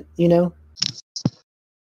moment, you know?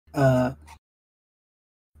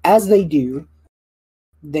 As they do,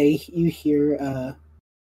 you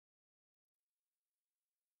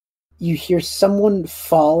hear someone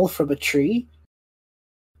fall from a tree,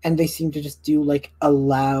 and they seem to just do like a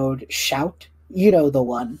loud shout, you know, the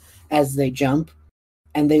one, as they jump,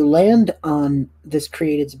 and they land on this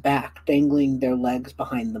created's back, dangling their legs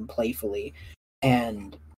behind them playfully,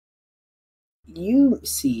 and you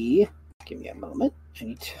see, give me a moment, I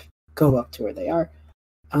need to go up to where they are.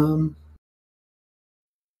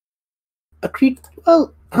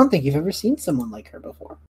 Well, I don't think you've ever seen someone like her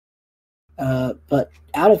before. But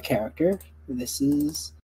out of character, this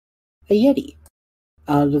is a Yeti.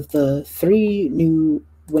 Out of the 3 new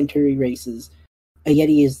wintry races, a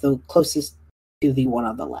Yeti is the closest to the one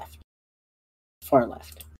on the left. Far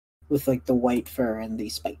left. With like the white fur and the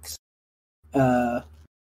spikes.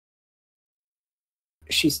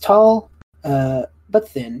 She's tall, but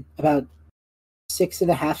thin, about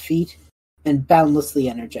 6.5 feet, and boundlessly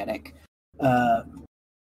energetic.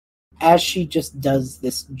 As she just does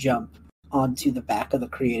this jump onto the back of the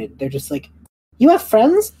created, they're just like, "You have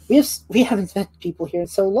friends? We haven't met people here in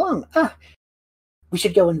so long. We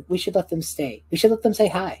should go and we should let them stay. We should let them say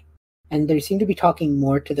hi." And they seem to be talking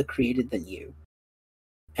more to the created than you.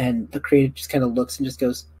 And the created just kind of looks and just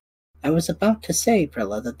goes, "I was about to say,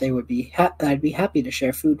 Prilla, that they would be I'd be happy to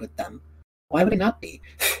share food with them. Why would I not be?"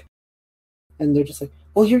 And they're just like,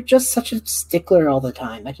 "Well, you're just such a stickler all the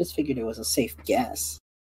time. I just figured it was a safe guess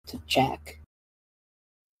to check."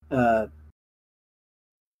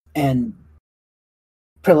 And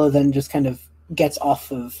Prillo then just kind of gets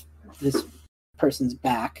off of this person's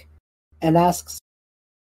back and asks,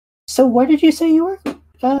 "So where did you say you were?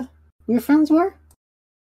 Your friends were?"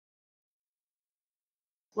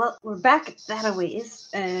 Well, we're back that a ways,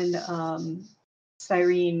 and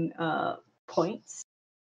Cyrene points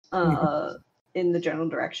in the general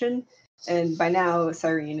direction. And by now,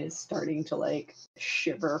 Cyrene is starting to like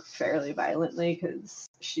shiver fairly violently because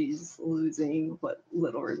she's losing what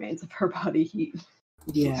little remains of her body heat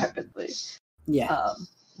rapidly. Yeah.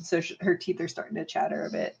 So her teeth are starting to chatter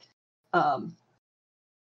a bit. I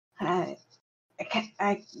kind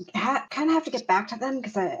of have to get back to them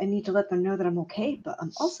because I need to let them know that I'm okay. But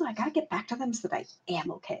also, I gotta get back to them so that I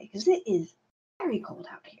am okay because it is very cold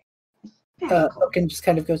out here. Oaken just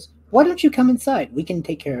kind of goes, "Why don't you come inside? We can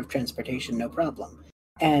take care of transportation, no problem."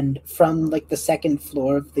 And from like the second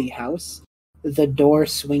floor of the house, the door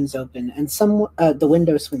swings open, and the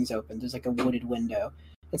window swings open. There's like a wooded window,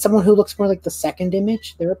 and someone who looks more like the second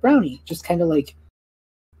image, they're a brownie, just kind of like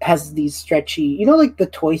has these stretchy, like the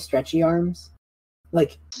toy stretchy arms,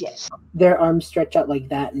 like yes, their arms stretch out like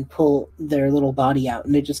that and pull their little body out,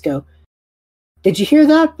 and they just go, "Did you hear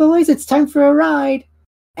that, boys? It's time for a ride."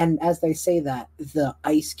 And as they say that, the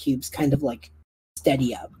ice cubes kind of like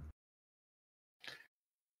steady up.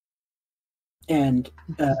 And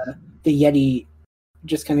the Yeti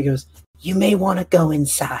just kind of goes, "You may want to go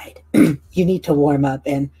inside. You need to warm up,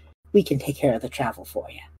 and we can take care of the travel for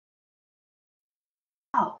you."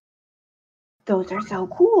 Oh, those are so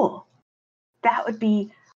cool. That would be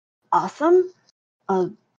awesome.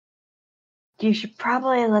 You should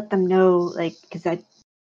probably let them know, like, because I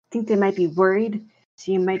think they might be worried. So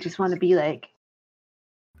you might just want to be like,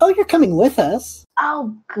 "Oh, you're coming with us."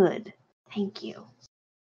 "Oh, good. Thank you.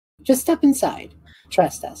 Just step inside.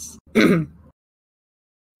 Trust us."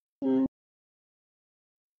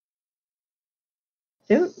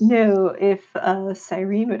 Don't know if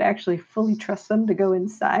Cyrene would actually fully trust them to go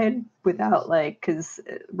inside without, like, because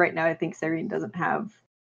right now I think Cyrene doesn't have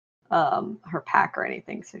her pack or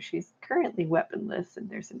anything, so she's currently weaponless, and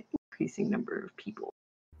there's an increasing number of people.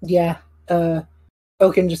 Yeah,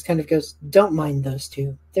 Oaken just kind of goes, "Don't mind those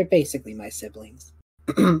two. They're basically my siblings."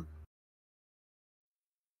 I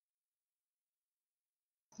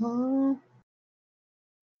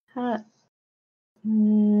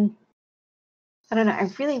don't know. I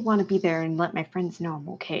really want to be there and let my friends know I'm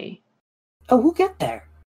okay. "Oh, we'll get there."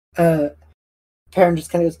 Perrin just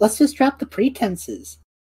kind of goes, "Let's just drop the pretenses.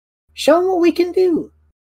 Show them what we can do."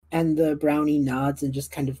 And the brownie nods and just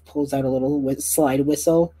kind of pulls out a little slide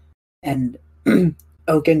whistle. And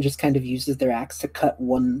Oaken just kind of uses their axe to cut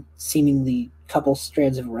one seemingly couple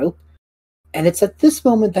strands of rope. And it's at this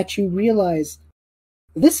moment that you realize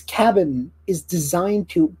this cabin is designed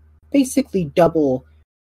to basically double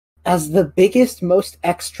as the biggest, most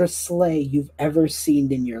extra sleigh you've ever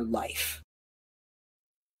seen in your life.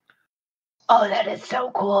 Oh, that is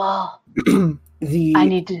so cool. I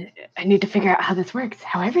need to figure out how this works,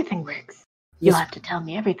 how everything works. You'll have to tell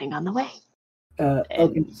me everything on the way.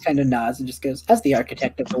 Oaken just kind of nods and just goes, "As the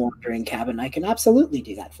architect of the wandering cabin, I can absolutely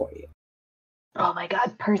do that for you." Oh my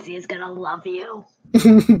god, Percy is gonna love you.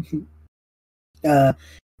 The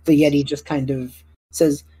Yeti just kind of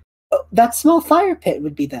says, "Oh, that small fire pit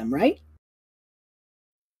would be them, right?"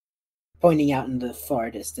 Pointing out in the far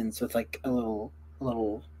distance with like a little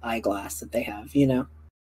eyeglass that they have,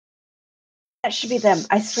 That should be them.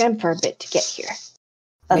 I swam for a bit to get here.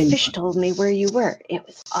 A fish told me where you were. It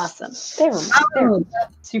was awesome. They were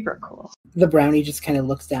super cool. The brownie just kind of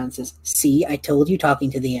looks down and says, "See, I told you talking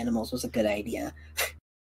to the animals was a good idea."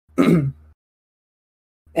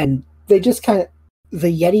 And they just kind of, the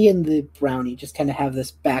Yeti and the brownie just kind of have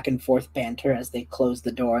this back and forth banter as they close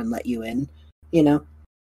the door and let you in,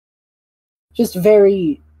 Just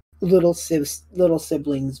very little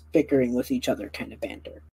siblings bickering with each other kind of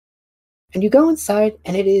banter. And you go inside,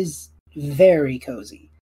 and it is very cozy.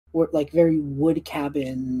 Like very wood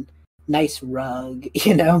cabin, nice rug,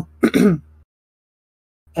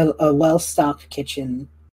 a well-stocked kitchen.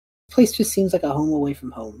 The place just seems like a home away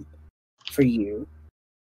from home for you.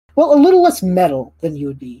 Well, a little less metal than you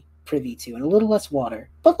would be privy to, and a little less water.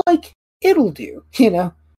 But, like, it'll do,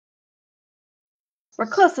 We're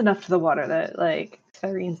close enough to the water that, like,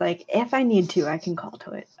 Cyrene's like, if I need to, I can call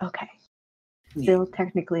to it. Okay. Still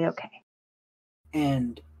technically okay.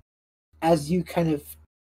 And as you kind of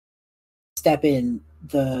step in,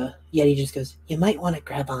 the Yeti just goes, "You might want to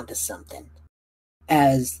grab onto something."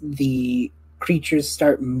 As the creatures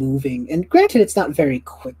start moving, and granted, it's not very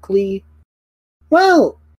quickly.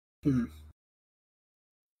 Well,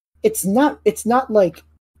 it's not like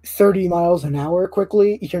 30 miles an hour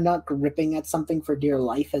quickly. You're not gripping at something for dear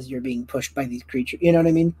life as you're being pushed by these creatures. You know what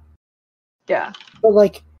I mean? Yeah. But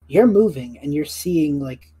like you're moving and you're seeing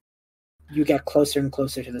like you get closer and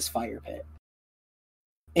closer to this fire pit.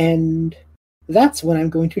 And that's when I'm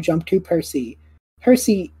going to jump to Percy.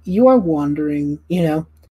 Percy, you are wandering, you know,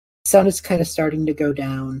 sun is kind of starting to go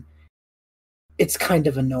down. It's kind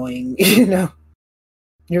of annoying, you know.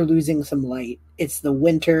 You're losing some light. It's the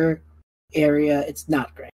winter area. It's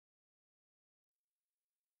not great.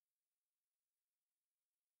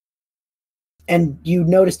 And you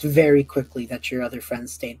noticed very quickly that your other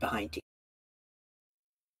friends stayed behind you.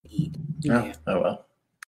 Eat. Yeah. Oh well.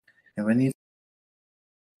 And when you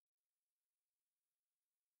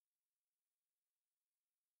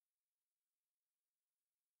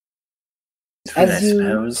As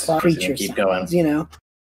you creature keep going. You know.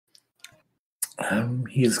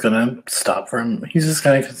 He's gonna stop for him. He's just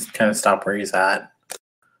gonna kind of stop where he's at.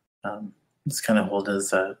 Just kind of hold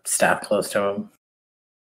his staff close to him.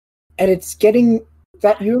 And it's getting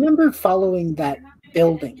that you remember following that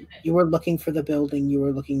building. You were looking for the building. You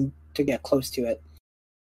were looking to get close to it.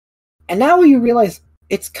 And now you realize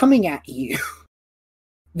it's coming at you.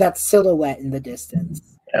 That silhouette in the distance.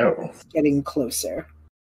 Oh. It's getting closer.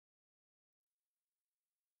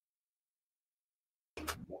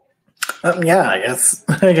 Yeah,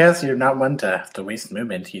 I guess you're not one to have to waste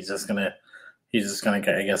movement. He's just gonna,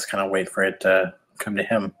 I guess, kind of wait for it to come to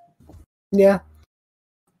him. Yeah.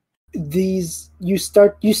 You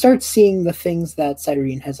start seeing the things that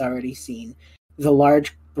Cyrene has already seen. The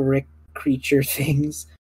large brick creature things,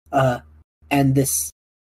 and this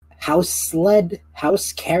house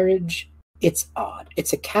carriage. It's odd.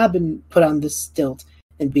 It's a cabin put on this stilt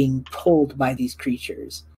and being pulled by these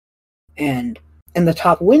creatures. And the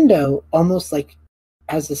top window, almost like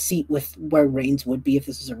has a seat with where Rains would be if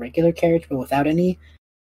this was a regular carriage, but without any,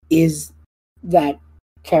 is that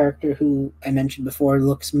character who I mentioned before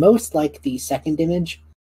looks most like the second image.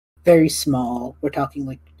 Very small. We're talking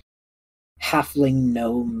like halfling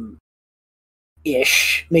gnome-ish,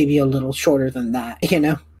 maybe a little shorter than that, you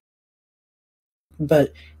know?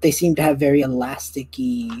 But they seem to have very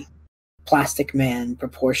elasticy, plastic man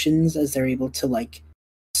proportions as they're able to like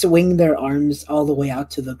swing their arms all the way out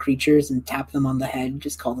to the creatures and tap them on the head,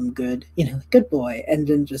 just call them good, you know, good boy, and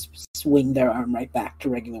then just swing their arm right back to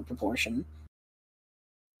regular proportion.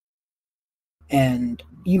 And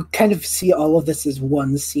you kind of see all of this as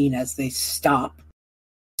one scene as they stop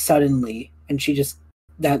suddenly, and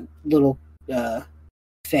that little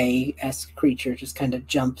Fae-esque creature just kind of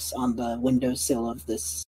jumps on the windowsill of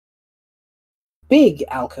this big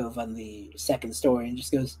alcove on the second story and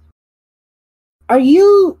just goes, Are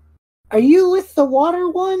you with the water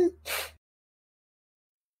one?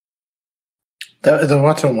 The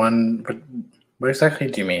water one, what exactly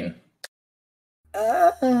do you mean?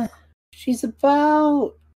 She's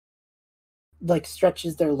about, like,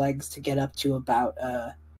 stretches their legs to get up to about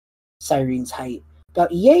Cyrene's height.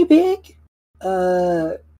 About yay big.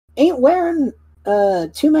 Ain't wearing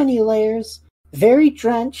too many layers. Very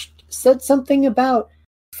drenched. Said something about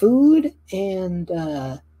food and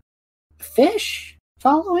fish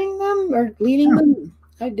following them or leading them.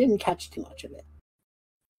 I didn't catch too much of it.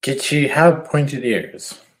 Did she have pointed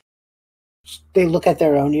ears? They look at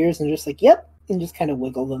their own ears and just like, yep, and just kind of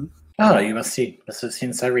wiggle them. Oh, you must have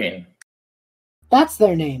seen Cyrene. That's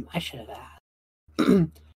their name. I should have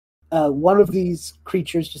asked. One of these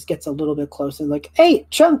creatures just gets a little bit closer, like, hey,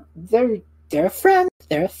 Chunk, they're a friend.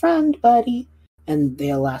 They're a friend, buddy. And they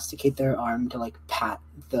elasticate their arm to like pat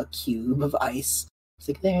the cube of ice. It's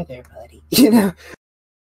like, there, buddy. You know?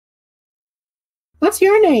 What's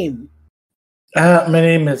your name? My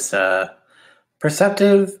name is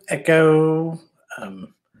Perceptive Echo.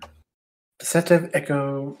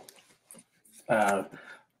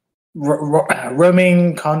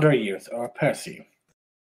 Roaming Condor Youth, or Percy.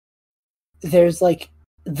 There's like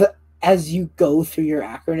as you go through your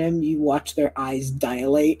acronym, you watch their eyes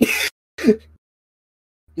dilate.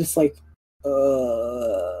 Just like,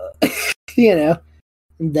 you know.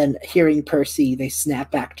 And then hearing Percy, they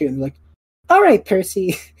snap back to him like, all right,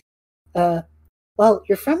 Percy. Well,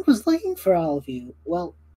 your friend was looking for all of you.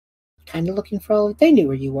 Well, kind of looking for all of you. They knew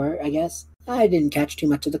where you were, I guess. I didn't catch too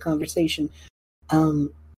much of the conversation.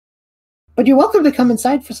 But you're welcome to come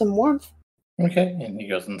inside for some warmth. Okay, and he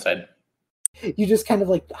goes inside. You just kind of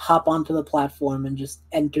like hop onto the platform and just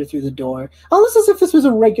enter through the door. Almost as if this was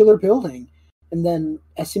a regular building. And then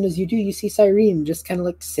as soon as you do, you see Cyrene just kind of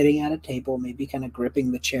like sitting at a table, maybe kind of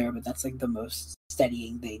gripping the chair, but that's like the most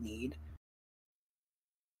steadying they need.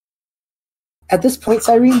 At this point,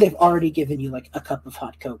 Cyrene, they've already given you like a cup of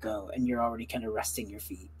hot cocoa, and you're already kind of resting your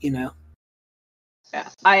feet. You know. Yeah,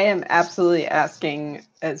 I am absolutely asking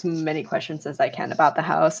as many questions as I can about the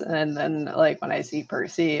house, and then like when I see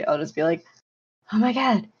Percy, I'll just be like, "Oh my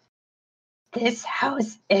god, this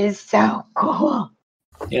house is so cool!"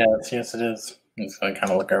 Yes, it is. So I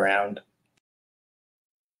kind of look around.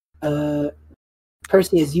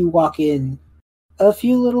 Percy, as you walk in, a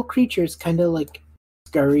few little creatures kind of like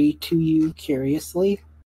scurry to you curiously.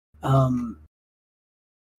 Let's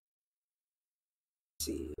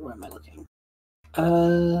see, where am I looking?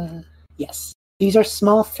 Yes. These are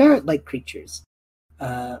small ferret-like creatures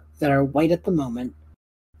that are white at the moment.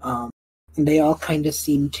 And they all kind of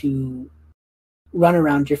seem to run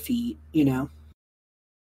around your feet, you know.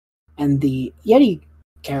 And the Yeti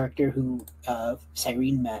character who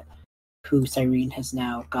Cyrene met, who Cyrene has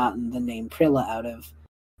now gotten the name Prilla out of,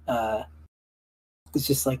 is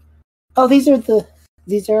just like, oh, these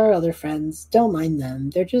are our other friends. Don't mind them.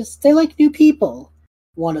 They like new people.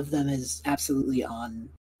 One of them is absolutely on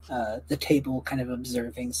the table, kind of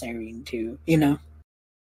observing Cyrene too, you know.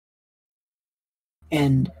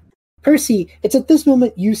 And Percy, it's at this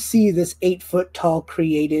moment you see this 8-foot tall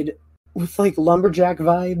created with like lumberjack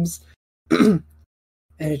vibes, and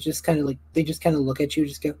it's just kind of like they just kind of look at you, and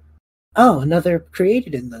just go, "Oh, another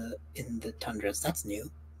created in the tundras. That's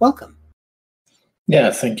new. Welcome."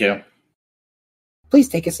 Yeah, thank you. Please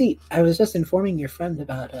take a seat. I was just informing your friend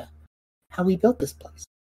about how we built this place.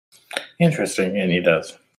 Interesting, and he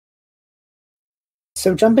does.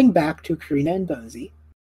 So jumping back to Karina and Bonesy,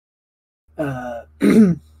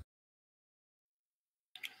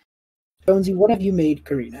 Bonesy, what have you made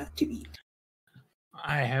Karina to eat?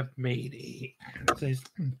 I have made a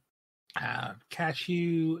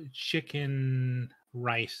cashew chicken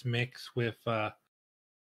rice mix with a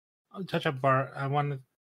touch of I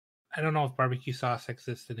don't know if barbecue sauce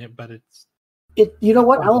exists in it, but it's it. You know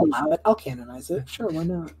what? I'll allow it. I'll canonize it. Sure, why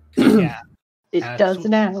not? Yeah, It does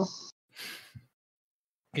now.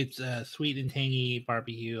 It's a sweet and tangy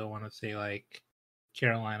barbecue. I want to say like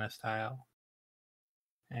Carolina style,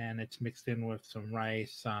 and it's mixed in with some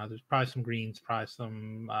rice. There's probably some greens, probably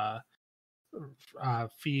some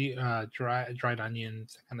dried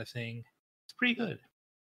onions, that kind of thing. It's pretty good.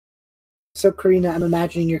 So, Karina, I'm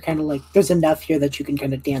imagining you're kind of like, there's enough here that you can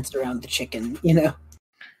kind of dance around the chicken, you know?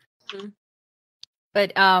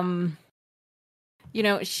 But, you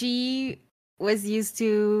know, she was used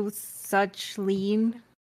to such lean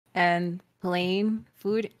and plain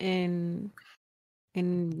food in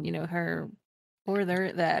you know, her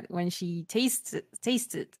order that when she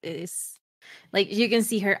tasted is like you can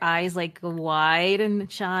see her eyes like go wide and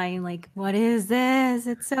shine like, what is this?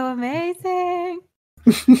 It's so amazing.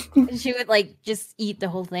 And she would like just eat the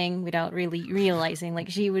whole thing without really realizing, like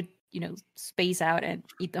she would, you know, space out and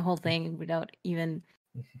eat the whole thing without even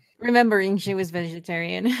remembering she was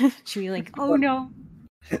vegetarian. She'd be like, oh no,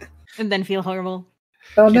 and then feel horrible.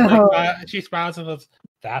 Oh no. She smiles and goes,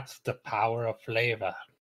 that's the power of flavor.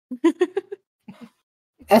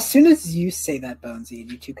 As soon as you say that, Bonesy,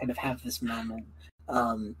 and you two kind of have this moment,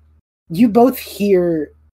 you both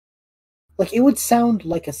hear, like, it would sound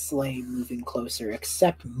like a sleigh moving closer,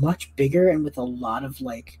 except much bigger and with a lot of,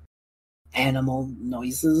 like, animal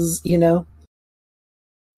noises, you know?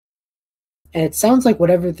 And it sounds like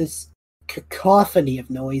whatever this cacophony of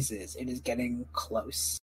noise is, it is getting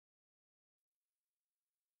close.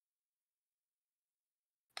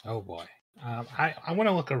 Oh boy. I want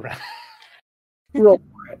to look around. Roll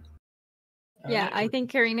for it. Yeah, I think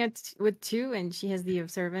Karina would too, and she has the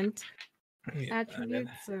observant Yeah, attribute.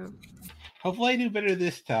 So hopefully I do better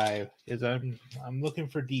this time, because I'm looking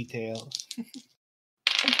for details.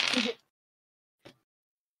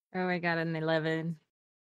 oh, I got an 11.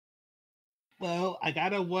 Well, I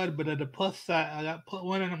got a 1, but on the plus side, I got put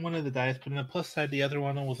 1 on one of the dice, but on the plus side, the other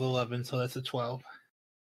one was 11, so that's a 12.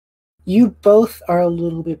 You both are a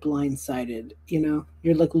little bit blindsided, you know?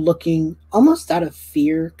 You're like looking almost out of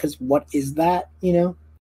fear, because what is that, you know?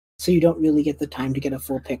 So you don't really get the time to get a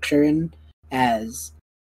full picture in, as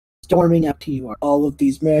storming up to you are all of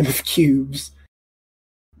these mammoth cubes,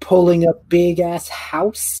 pulling a big-ass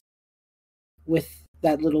house with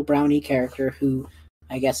that little brownie character who,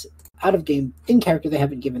 I guess, out of game, in character they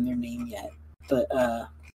haven't given their name yet, but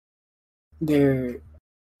their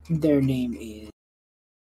name is,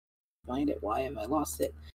 find it, why have I lost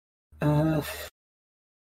it? Their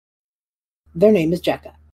name is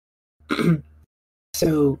Jekka.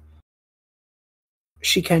 So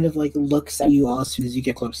she kind of like looks at you all as soon as you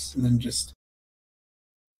get close, and then just,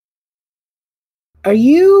 are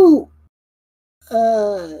you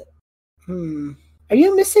Are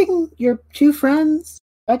you missing your two friends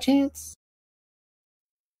by chance?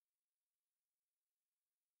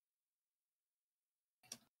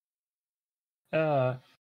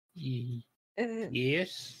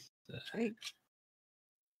 Yes. Like,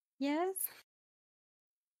 yes.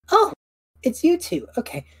 Oh, it's you two.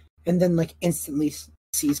 Okay. And then, like, instantly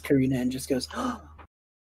sees Karina and just goes,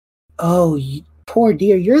 oh, you, poor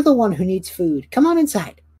dear, you're the one who needs food. Come on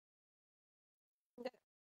inside.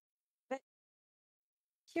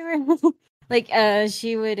 Sure. Like,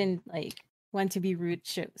 she wouldn't like want to be rude,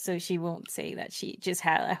 so she won't say that she just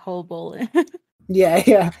had a whole bowl.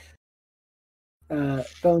 Yeah.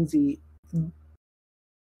 Bonesy,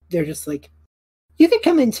 they're just like, you could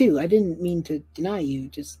come in too. I didn't mean to deny you.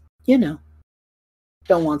 Just,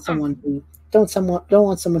 don't want someone who don't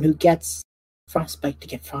want someone who gets frostbite to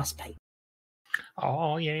get frostbite.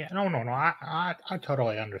 Oh yeah. No. I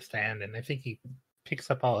totally understand, and I think he picks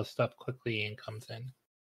up all his stuff quickly and comes in.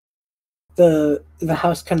 The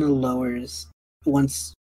house kind of lowers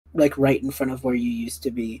once, like, right in front of where you used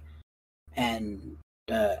to be, and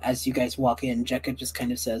as you guys walk in, Jekka just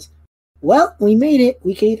kind of says, well, we made it.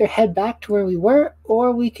 We can either head back to where we were,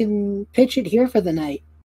 or we can pitch it here for the night.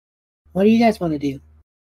 What do you guys want to do?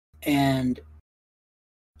 And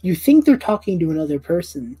you think they're talking to another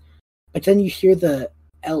person, but then you hear the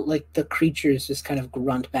creatures just kind of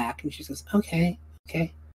grunt back, and she says, okay.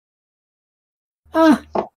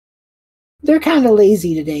 They're kind of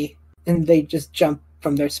lazy today. And they just jump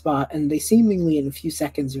from their spot, and they seemingly in a few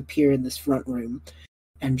seconds appear in this front room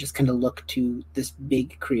and just kind of look to this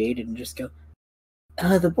big created and just go,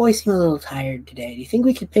 the boys seem a little tired today. Do you think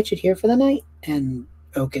we could pitch it here for the night? And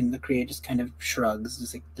Oaken, the creator, just kind of shrugs.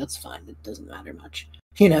 It's like, that's fine. It doesn't matter much.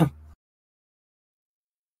 It's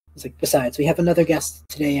like, besides, we have another guest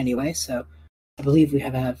today anyway, so I believe we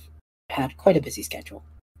have had quite a busy schedule.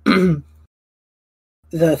 The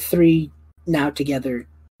three now together,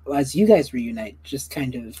 as you guys reunite, just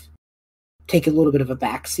kind of take a little bit of a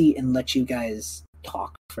backseat and let you guys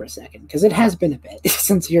talk for a second, because it has been a bit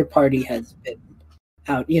since your party has been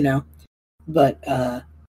out, But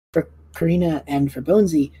for Karina and for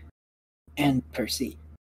Bonesy and Percy,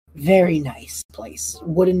 very nice place.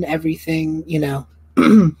 Wooden everything,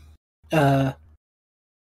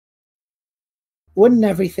 wooden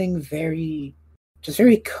everything, very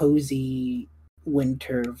cozy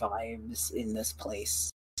winter vibes in this place.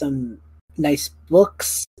 Some nice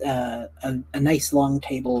books, a nice long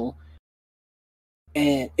table,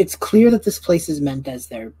 and it's clear that this place is meant as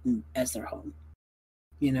their home.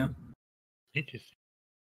 Interesting.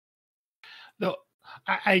 Though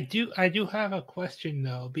I do have a question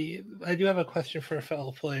though. I do have a question for a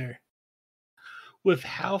fellow player. With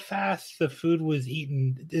how fast the food was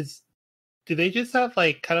eaten, do they just have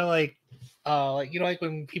like kind of like like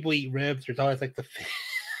when people eat ribs, there's always like the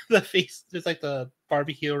face, there's like the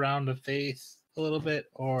barbecue around the face a little bit,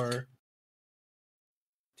 or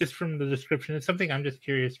just from the description? It's something I'm just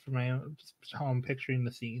curious for my own, just how I'm picturing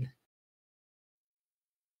the scene.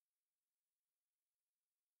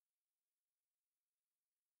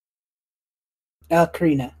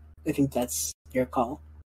 Karina, I think that's your call.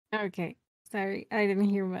 Okay, sorry, I didn't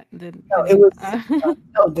hear what the. No, it was.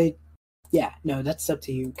 That's up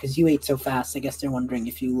to you, because you ate so fast. I guess they're wondering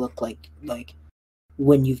if you look like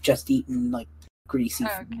when you've just eaten like greasy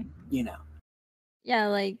food, Yeah,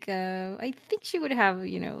 like I think she would have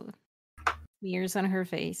smears on her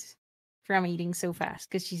face from eating so fast,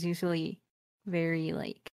 because she's usually very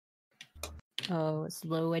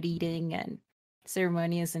slow at eating and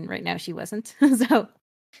ceremonious, and right now she wasn't. So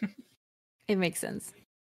it makes sense.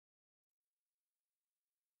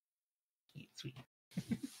 Sweet.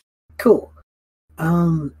 Cool.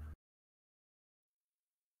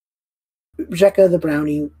 Jekka the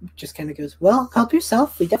brownie just kind of goes, well, help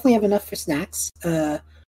yourself. We definitely have enough for snacks.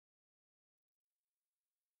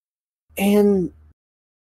 And,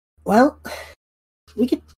 well, we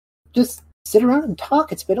could just sit around and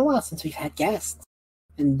talk. It's been a while since we've had guests.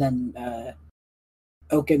 And then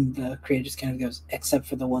Oaken, the creator, just kind of goes, except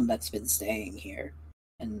for the one that's been staying here.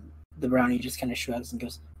 And the brownie just kind of shrugs and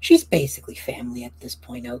goes, she's basically family at this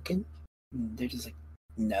point, Oaken. And they're just like,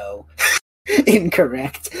 no.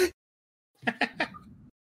 Incorrect.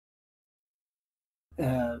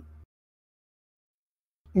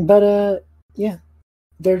 Yeah,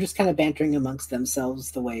 they're just kind of bantering amongst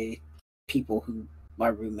themselves the way people who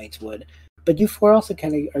are roommates would. But you four also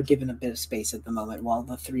kind of are given a bit of space at the moment while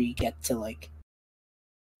the three get to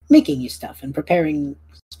making you stuff and preparing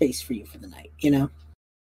space for you for the night,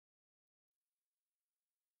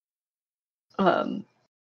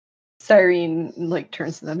 Cyrene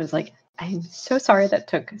turns to them and is like, I'm so sorry that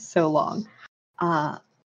took so long. But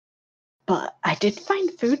I did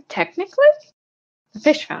find food technically. The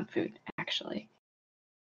fish found food, actually.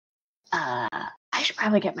 I should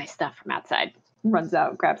probably get my stuff from outside. Runs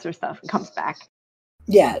out, grabs her stuff, and comes back.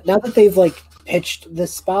 Yeah, now that they've like pitched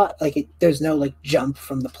this spot, like there's no like jump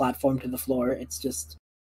from the platform to the floor. It's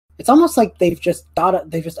almost like they've just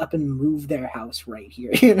up and moved their house right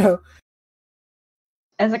here, you know?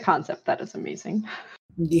 As a concept, that is amazing.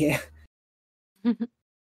 Yeah.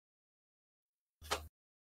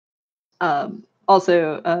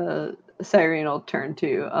 Also, Cyrene will turn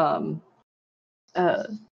to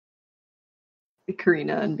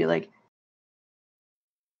Karina and be like,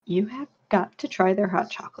 "You have got to try their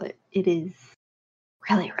hot chocolate. It is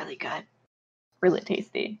really, really good. Really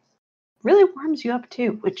tasty. Really warms you up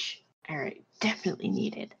too, which I definitely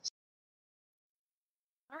needed."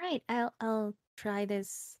 All right, I'll try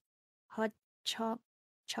this hot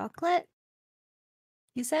chocolate.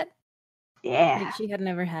 You said? Yeah. Like she had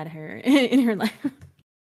never had her in her life.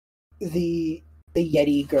 The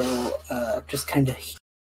Yeti girl just kind of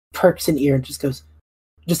perks an ear and just goes,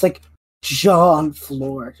 just like jaw on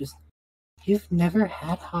floor, just, "You've never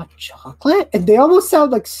had hot chocolate?" And they almost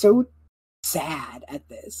sound like so sad at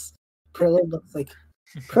this. Prillo looks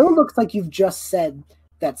like you've just said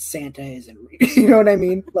that Santa isn't real. You know what I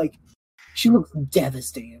mean? Like, she looks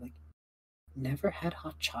devastated. Like, "Never had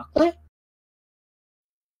hot chocolate?"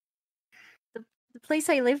 The place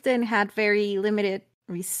I lived in had very limited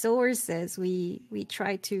resources. We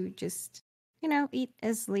tried to just, eat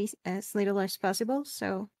as little as possible.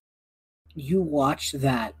 So You watch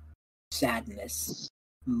that sadness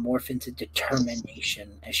morph into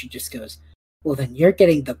determination as she just goes, "Well, then you're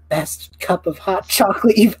getting the best cup of hot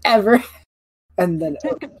chocolate you've ever had." And then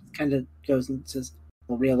kind of goes and says,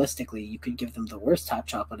 "Well, realistically, you could give them the worst hot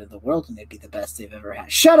chocolate in the world and it'd be the best they've ever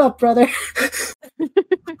had." "Shut up, brother!"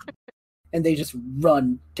 And they just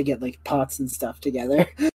run to get like pots and stuff together.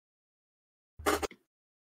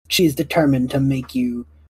 She's determined to make you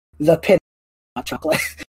the pit of hot chocolate.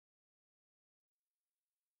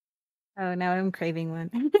 oh, now I'm craving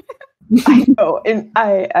one. I know, and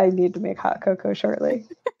I need to make hot cocoa shortly.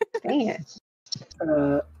 Dang it.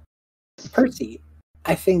 Percy,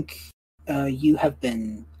 I think you have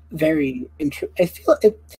been very I feel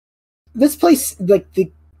this place, like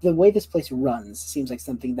the way this place runs, seems like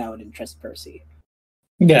something that would interest Percy.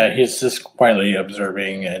 Yeah, he's just quietly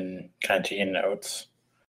observing and kind of taking notes.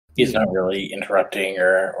 He's not really interrupting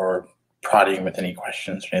or prodding with any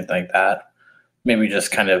questions or anything like that. Maybe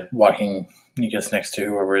just kind of walking, next to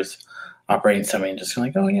whoever's operating something, and just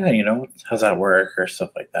like, "Oh yeah, how's that work?" or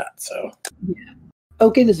stuff like that. So yeah,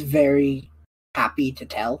 Oaken is very happy to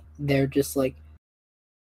tell. They're just like,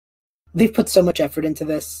 they've put so much effort into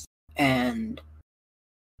this, and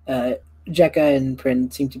Jekka and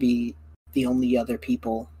Prin seem to be the only other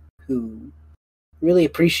people who really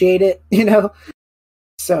appreciate it,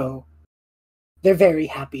 So they're very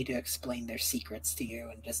happy to explain their secrets to you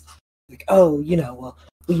and just like, "Oh, well,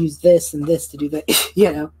 we use this and this to do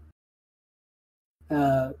that,"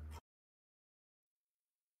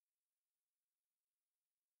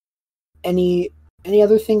 Any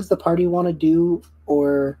other things the party want to do,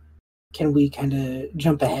 or can we kind of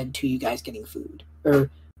jump ahead to you guys getting food?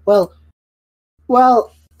 Or, well,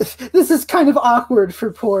 this is kind of awkward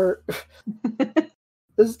for poor.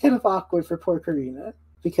 This is kind of awkward for poor Karina,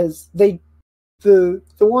 because the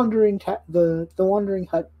wandering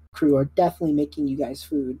hut crew are definitely making you guys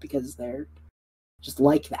food because they're just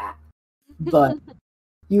like that. But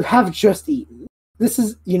you have just eaten. This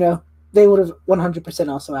is, they would have 100%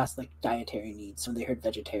 also asked like dietary needs. So when they heard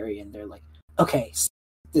vegetarian, they're like, "Okay,"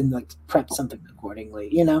 then like prep something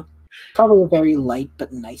accordingly. Probably a very light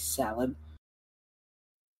but nice salad.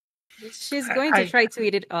 She's going to try to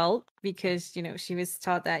eat it all because, she was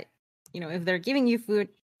taught that, if they're giving you food,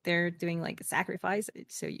 they're doing like a sacrifice.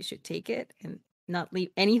 So you should take it and not leave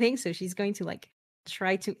anything. So she's going to like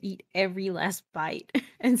try to eat every last bite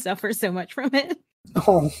and suffer so much from it.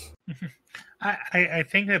 Oh. I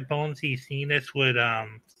think that Bonesy seeing this would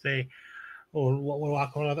say, or would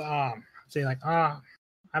walk over, say like,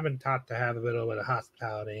 I've been taught to have a little bit of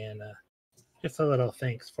hospitality and just a little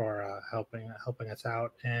thanks for helping us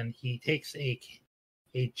out. And he takes a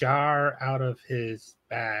jar out of his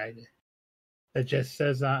bag that just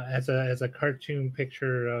says as a cartoon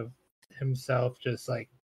picture of himself, just like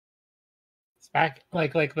back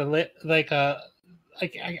like the lit like I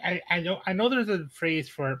know there's a phrase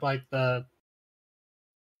for it, like the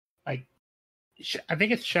like I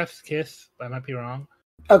think it's chef's kiss, but I might be wrong.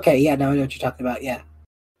 Okay, yeah, now I know what you're talking about. Yeah,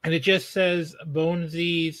 and it just says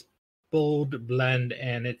Bonesy's Bold Blend,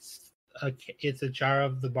 and it's it's a jar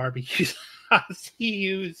of the barbecue sauce he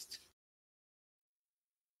used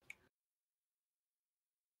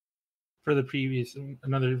for the previous,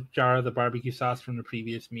 another jar of the barbecue sauce from the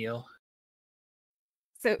previous meal.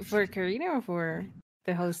 So for Karina or for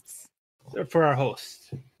the hosts? For our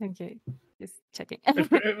host. Okay, just checking.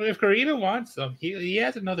 If Karina wants some, he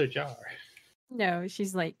has another jar. No,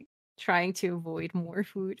 she's like trying to avoid more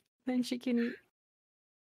food than she can eat.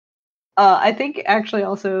 I think actually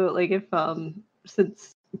also like if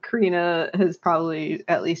since Karina has probably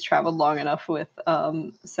at least traveled long enough with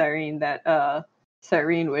Cyrene that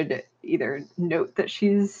Cyrene would either note that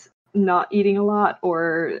she's not eating a lot,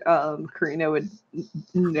 or Karina would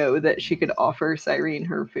know that she could offer Cyrene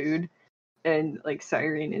her food, and like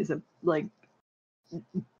Cyrene is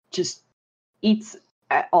just eats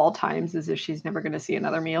at all times as if she's never going to see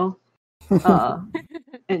another meal.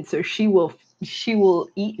 And so she will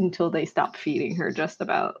eat until they stop feeding her, just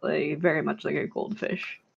about, like very much like a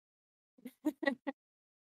goldfish.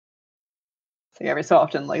 So every so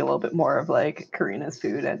often, like a little bit more of like Karina's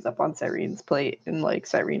food ends up on Cyrene's plate, and like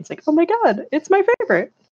Cyrene's like, "Oh my god, it's my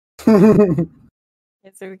favorite." And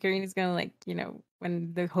so Karina's gonna like,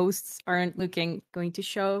 when the hosts aren't looking, going to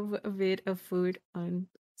shove a bit of food on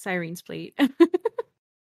Cyrene's plate.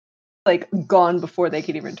 Like gone before they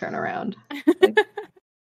could even turn around. Like,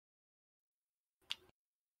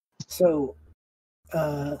 So,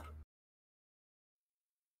 as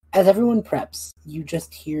everyone preps, you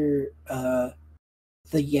just hear the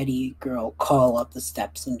Yeti girl call up the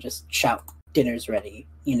steps and just shout, "Dinner's ready,"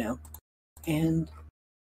 And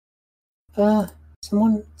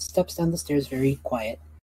someone steps down the stairs very quiet,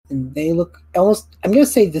 and they look almost, I'm gonna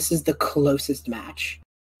say this is the closest match.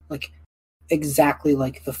 Like, exactly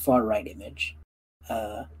like the far right image.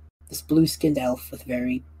 This blue-skinned elf with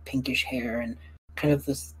very pinkish hair and kind of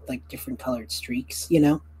this like different colored streaks,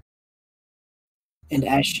 And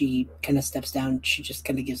as she kind of steps down, she just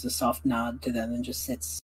kind of gives a soft nod to them and just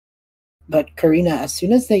sits. But Karina, as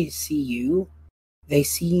soon as they see you, they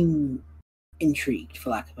seem intrigued,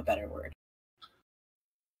 for lack of a better word.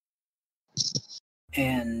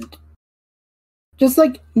 And just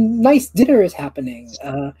like nice dinner is happening.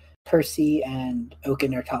 Percy and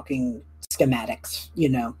Oaken are talking schematics,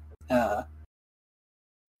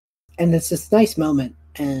 and it's this nice moment.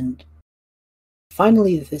 And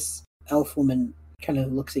finally, this elf woman kind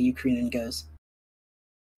of looks at you, Karina, and goes,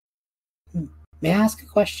 "May I ask a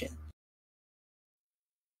question?"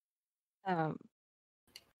 Of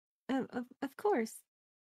course.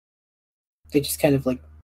 They just kind of like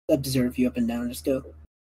observe you up and down and just go,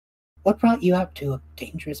 "What brought you out to a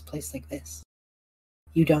dangerous place like this?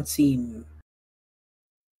 You don't seem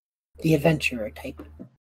the adventurer type."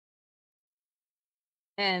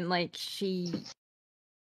 And like she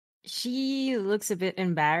looks a bit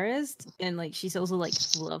embarrassed, and like she's also like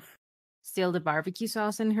full of still the barbecue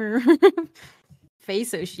sauce in her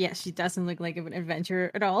face, so she doesn't look like an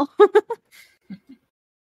adventurer at all.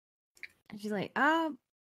 And she's like,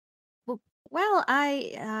 well,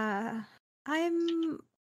 I'm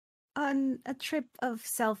on a trip of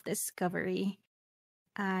self-discovery.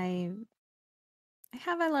 I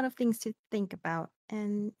have a lot of things to think about,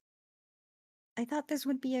 and I thought this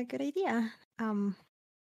would be a good idea.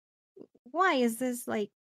 Why is this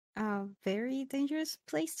like a very dangerous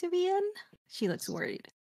place to be in? She looks worried.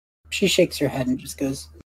 She shakes her head and just goes,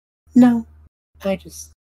 "No, I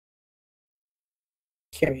just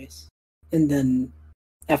curious." And then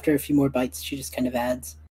after a few more bites, she just kind of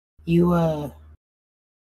adds, "You,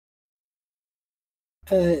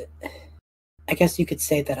 I guess you could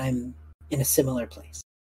say that I'm in a similar place.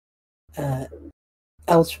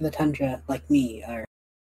 Elves from the tundra, like me, are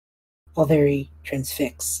all very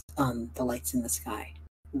transfixed on the lights in the sky.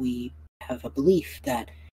 We have a belief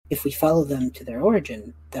that if we follow them to their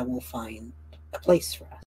origin, that we'll find a place for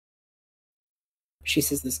us." She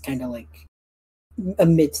says this kind of like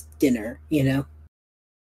amidst dinner,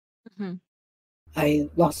 Mm-hmm. "I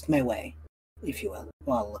lost my way, if you will,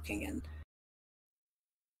 while looking in.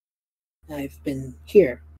 I've been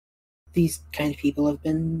here. These kind of people have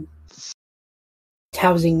been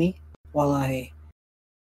housing me while I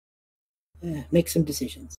make some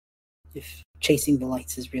decisions. If chasing the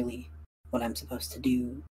lights is really what I'm supposed to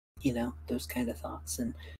do, those kind of thoughts.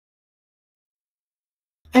 And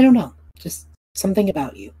I don't know, just something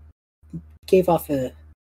about you gave off an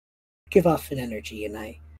energy, and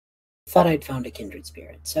I thought I'd found a kindred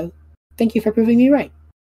spirit. So thank you for proving me right."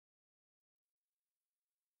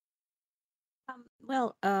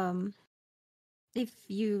 Well, if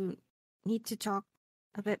you need to talk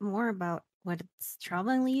a bit more about what's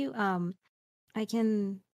troubling you, I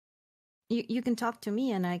can you can talk to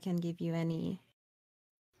me, and I can give you any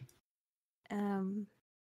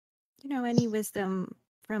any wisdom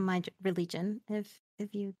from my religion if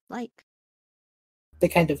you like. They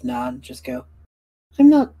kind of nod and just go, I'm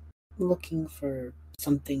not looking for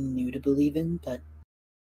something new to believe in, but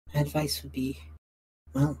advice would be,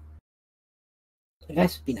 well,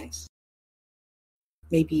 advice would be nice.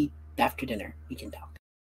 Maybe after dinner we can talk.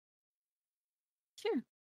 Sure.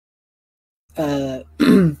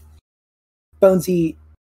 Bonesy,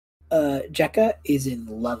 Jekka is in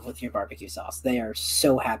love with your barbecue sauce. They are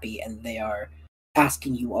so happy, and they are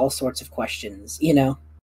asking you all sorts of questions,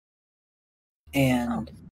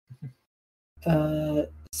 And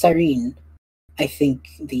Cyrene, I think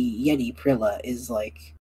the Yeti Prilla is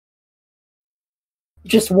like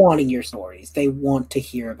just wanting your stories. They want to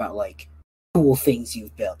hear about like cool things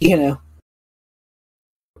you've built, Prilla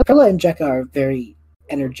and Jekka are very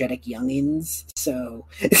energetic youngins, so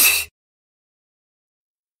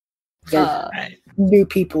new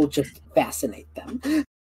people just fascinate them.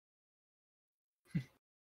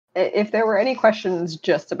 If there were any questions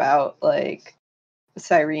just about like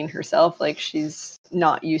Cyrene herself, like she's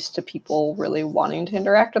not used to people really wanting to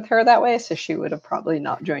interact with her that way, so she would have probably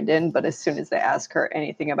not joined in. But as soon as they ask her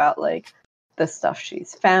anything about like the stuff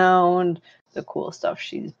she's found, the cool stuff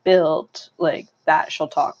she's built, like that she'll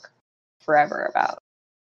talk forever about.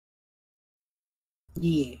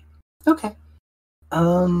 Yeah. Okay.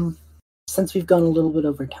 Since we've gone a little bit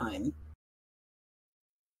over time,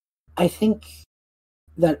 I think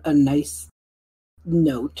that a nice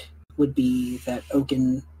note would be that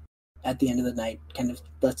Oaken, at the end of the night, kind of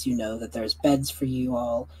lets you know that there's beds for you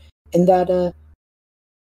all, and that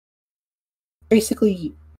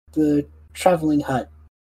basically the traveling hut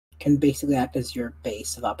can basically act as your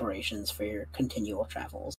base of operations for your continual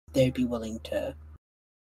travels. They'd be willing to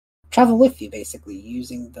travel with you, basically,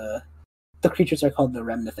 using the creatures are called the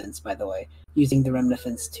Remnithants, by the way, using the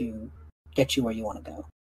Remnithants to get you where you want to go.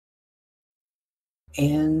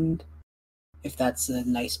 And if that's a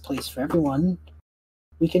nice place for everyone,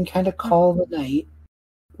 we can kind of call the night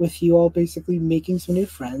with you all basically making some new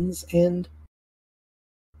friends, and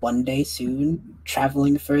one day soon,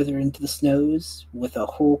 traveling further into the snows with a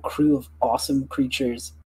whole crew of awesome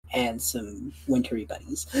creatures and some wintry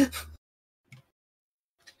buddies.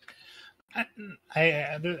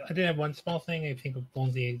 I did have one small thing. I think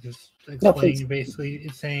Bonesy just No, please. explaining basically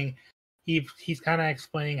is saying he's kind of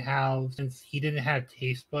explaining how since he didn't have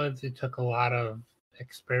taste buds, it took a lot of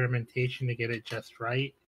experimentation to get it just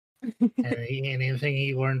right. and anything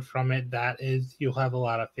he learned from it, that is, you'll have a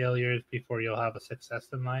lot of failures before you'll have a success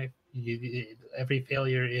in life. Every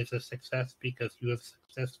failure is a success because you have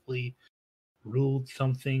successfully ruled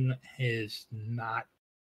something is not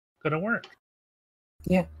going to work.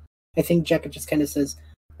 Yeah. I think Jekka just kind of says,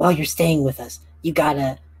 while you're staying with us,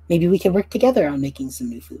 maybe we can work together on making some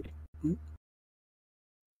new food.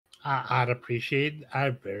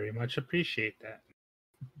 I very much appreciate that.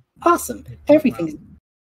 Awesome.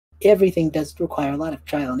 Everything does require a lot of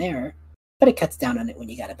trial and error, but it cuts down on it when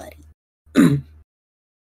you got a buddy.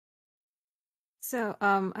 So,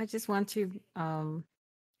 I just want to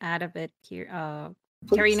add a bit here.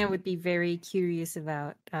 Please. Karina would be very curious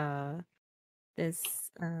about this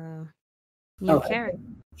new character.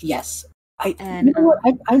 Yes. You And know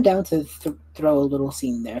what? I'm down to throw a little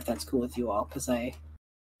scene there if that's cool with you all, because I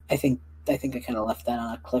think I kind of left that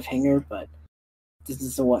on a cliffhanger, but this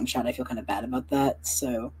is a one shot. I feel kind of bad about that.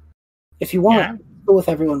 So, if you want, go with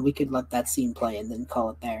everyone, we could let that scene play and then call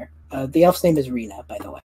it there. The elf's name is Rina, by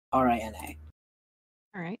the way. Rina.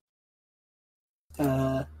 All right.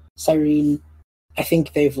 Cyrene, I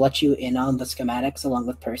think they've let you in on the schematics along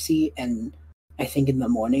with Percy, and I think in the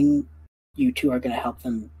morning, you two are going to help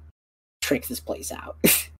them trick this place out.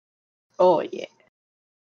 Oh, yeah.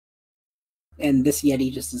 And this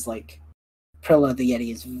Yeti just is like, Prilla the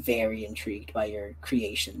Yeti is very intrigued by your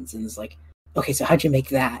creations and is like, okay, so how'd you make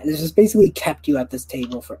that? And it's just basically kept you at this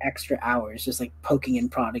table for extra hours, just like poking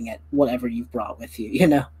and prodding at whatever you've brought with you, you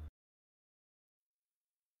know?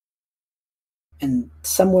 And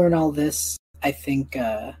somewhere in all this, I think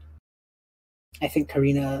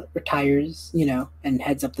Karina retires, and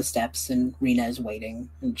heads up the steps, and Rina is waiting,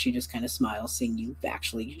 and she just kind of smiles, seeing you've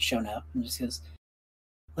actually shown up, and just goes,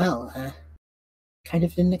 well, kind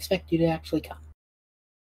of didn't expect you to actually come.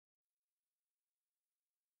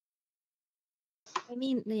 I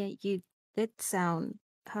mean, yeah, you did sound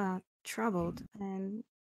troubled, and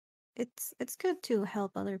it's good to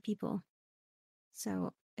help other people.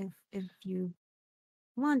 So if you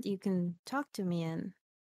want, you can talk to me, and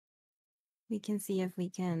we can see if we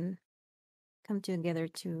can come together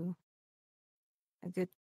to a good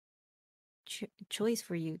choice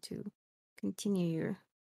for you to continue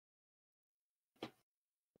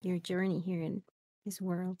your journey here in this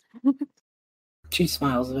world. She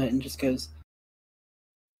smiles a bit and just goes,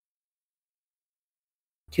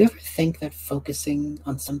 do you ever think that focusing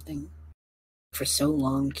on something for so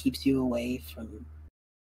long keeps you away from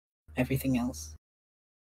everything else?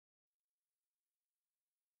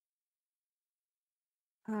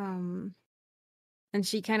 And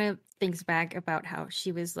she kind of thinks back about how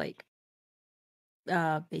she was like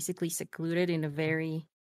basically secluded in a very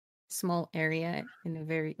small area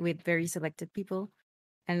with very selected people,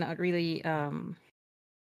 and not really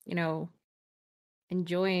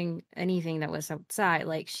enjoying anything that was outside.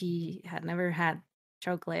 Like, she had never had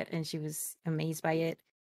chocolate and she was amazed by it.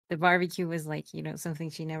 The barbecue was like, something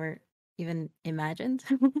she never even imagined.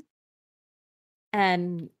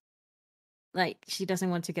 And like, she doesn't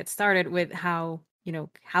want to get started with how,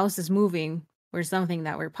 houses moving or something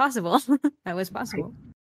that was possible.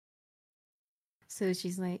 So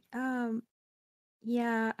she's like,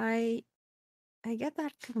 yeah, I get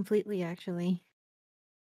that completely, actually.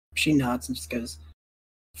 She nods and just goes,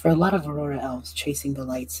 for a lot of Aurora elves, chasing the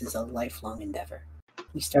lights is a lifelong endeavor.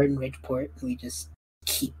 We start in Ridgeport and we just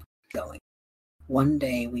keep going. One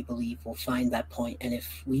day we believe we'll find that point, and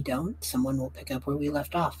if we don't, someone will pick up where we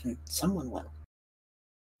left off, and someone will.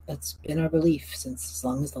 That's been our belief since as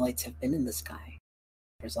long as the lights have been in the sky,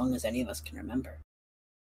 for as long as any of us can remember.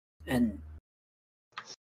 And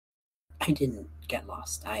I didn't get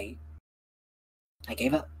lost. I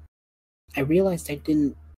gave up. I realized I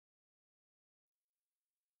didn't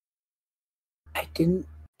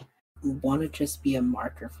want to just be a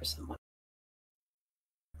marker for someone.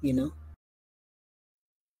 Mm-hmm.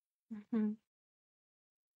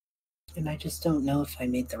 And I just don't know if I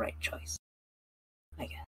made the right choice, I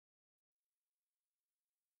guess.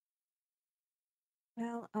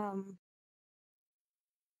 Well,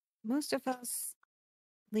 most of us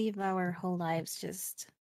live our whole lives just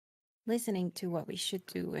listening to what we should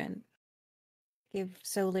do and give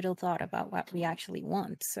so little thought about what we actually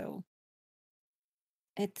want. So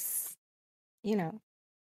it's,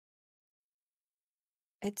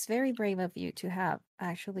 it's very brave of you to have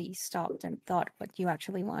actually stopped and thought what you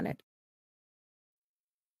actually wanted.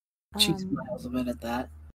 She smiles a bit at that.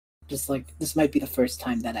 Just like, this might be the first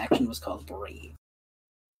time that action was called brave.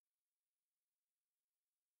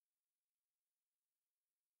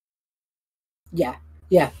 Yeah.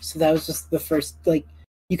 So that was just the first, like,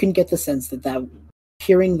 you can get the sense that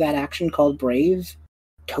hearing that action called brave,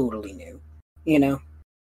 totally new,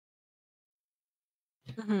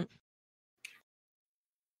 Mm-hmm.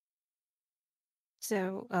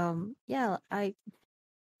 So, yeah,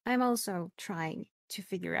 I'm also trying to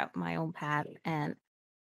figure out my own path, and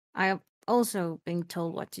I've also been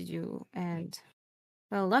told what to do. And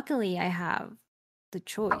well, luckily I have the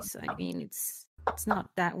choice. I mean, it's not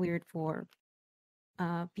that weird for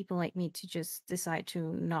people like me to just decide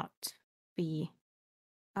to not be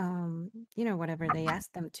whatever they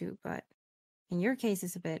ask them to. But in your case,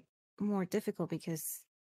 it's a bit more difficult because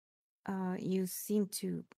you seem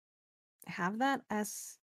to have that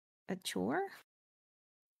as a chore.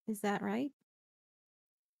 Is that right?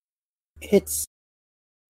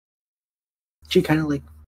 She kind of like,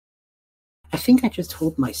 I think I just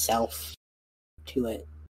hold myself to it,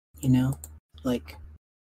 like,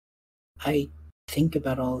 I think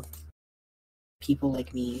about all people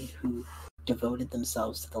like me who devoted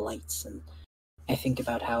themselves to the lights, and I think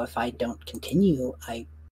about how if I don't continue, I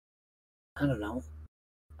don't know,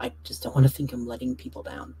 I just don't want to think I'm letting people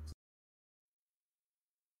down.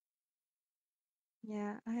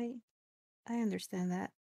 Yeah, I understand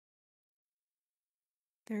that.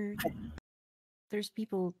 There's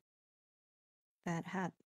people that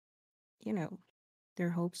had, their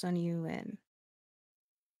hopes on you and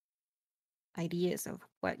ideas of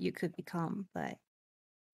what you could become, but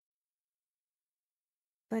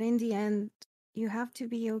in the end, you have to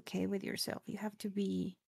be okay with yourself. You have to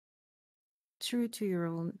be true to your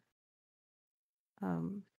own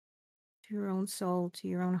soul, to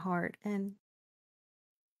your own heart, and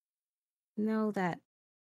know that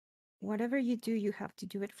whatever you do, you have to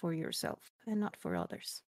do it for yourself and not for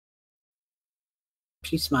others.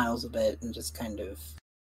 She smiles a bit and just kind of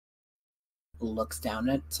looks down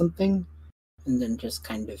at something, and then just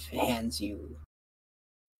kind of hands you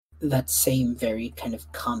that same very kind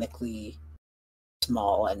of comically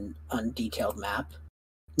small and undetailed map,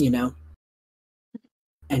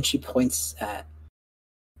 And she points at,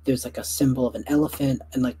 there's like a symbol of an elephant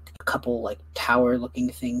and like a couple like tower looking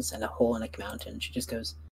things and a hole in a mountain. She just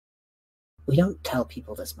goes, we don't tell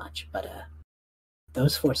people this much, but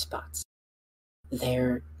those 4 spots,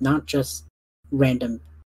 they're not just random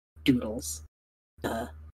doodles. They're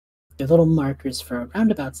little markers for a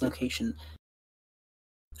roundabout's location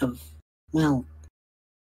of, well,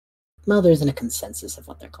 there isn't a consensus of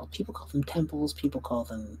what they're called. People call them temples, people call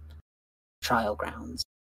them trial grounds.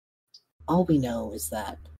 All we know is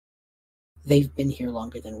that they've been here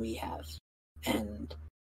longer than we have. And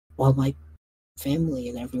while my family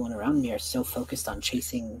and everyone around me are so focused on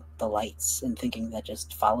chasing the lights and thinking that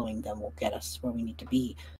just following them will get us where we need to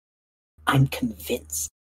be, I'm convinced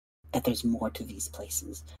that there's more to these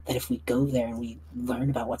places. That if we go there and we learn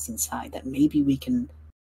about what's inside, that maybe we can,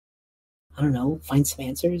 I don't know, find some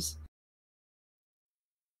answers.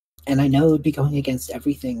 And I know it would be going against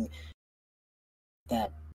everything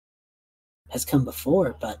that has come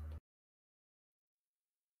before, but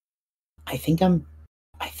I think I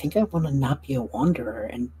want to not be a wanderer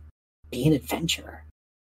and be an adventurer.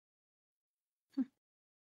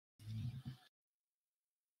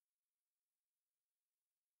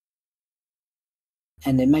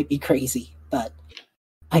 And it might be crazy, but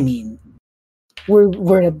I mean,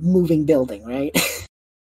 we're a moving building, right?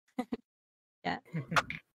 Yeah.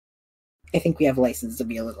 I think we have license to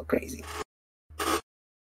be a little crazy. I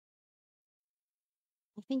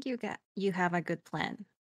think you have a good plan,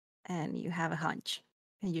 and you have a hunch,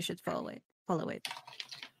 and you should follow it.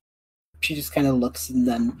 She just kind of looks and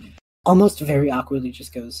then, almost very awkwardly,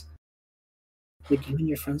 just goes, "Would you and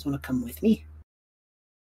your friends want to come with me?"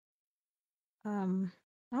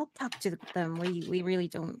 I'll talk to them. We really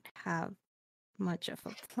don't have much of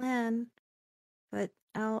a plan, but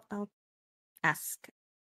I'll ask.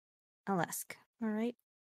 All right.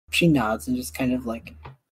 She nods and just kind of like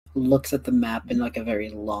looks at the map in like a very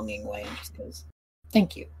longing way and just goes,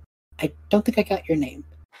 "Thank you. I don't think I got your name."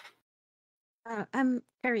 I'm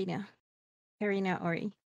Karina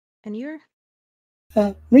Ori, and you're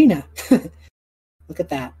Rena. Look at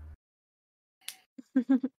that.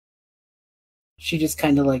 She just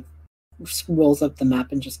kind of like rolls up the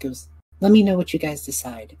map and just goes, "Let me know what you guys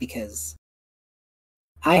decide, because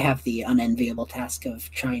I have the unenviable task of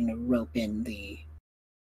trying to rope in the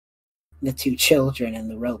two children and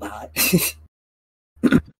the robot."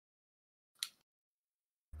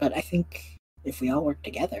 But I think if we all work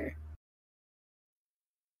together,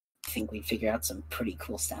 I think we'd figure out some pretty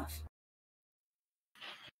cool stuff.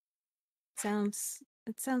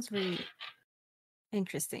 It sounds very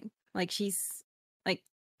interesting. Like she's like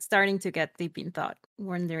starting to get deep in thought,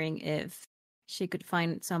 wondering if she could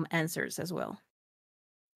find some answers as well.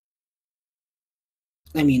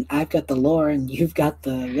 I mean, I've got the lore and you've got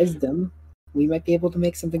the wisdom. We might be able to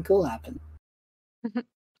make something cool happen.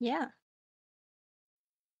 Yeah.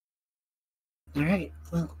 All right,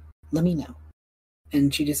 well, let me know.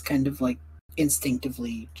 And she just kind of like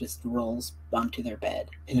instinctively just rolls onto their bed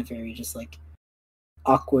in a very just like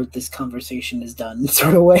awkward, this conversation is done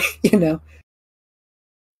sort of way, you know?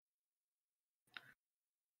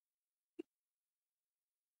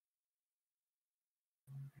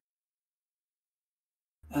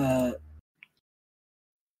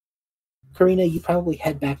 Karina, you probably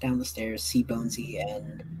head back down the stairs, see Bonesy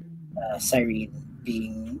and Cyrene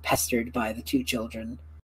being pestered by the two children.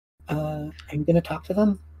 Are you gonna talk to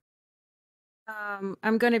them?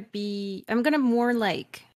 I'm gonna more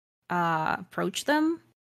like approach them,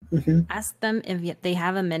 ask them if they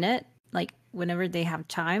have a minute, like whenever they have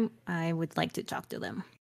time. I would like to talk to them,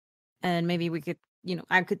 and maybe we could,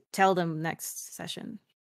 I could tell them next session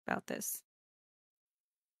about this.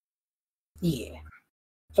 Yeah.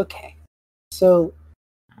 Okay. So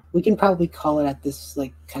we can probably call it at this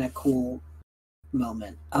like kind of cool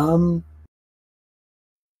moment.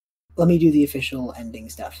 Let me do the official ending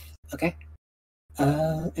stuff, okay?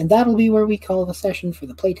 And that'll be where we call the session for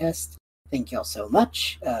the playtest. Thank y'all so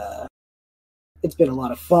much. It's been a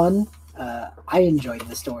lot of fun. I enjoyed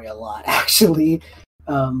the story a lot, actually.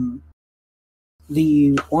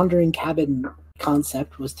 The wandering cabin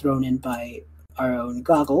concept was thrown in by our own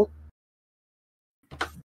Goggle.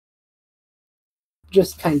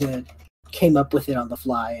 Just kind of came up with it on the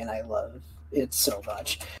fly, and I love it so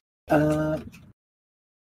much. I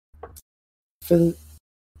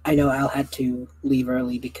know Al had to leave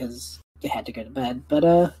early because they had to go to bed,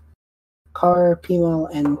 but Car, Pimal,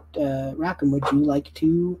 and Rackham, would you like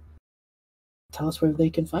to tell us where they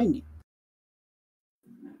can find you?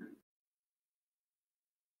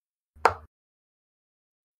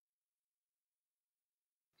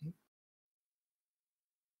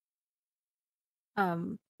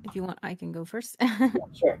 If you want, I can go first. Yeah,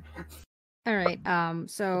 sure. All right.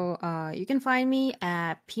 So you can find me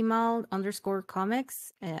at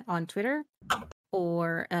pmal_comics on Twitter,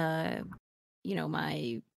 or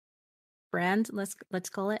my brand, let's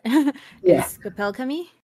call it, Yeah. is Papelkami.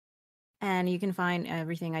 And you can find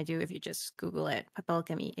everything I do if you just Google it.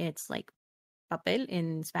 Papelkami. It's like papel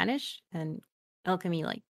in Spanish and alchemy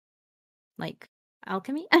like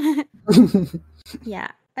alchemy. Yeah,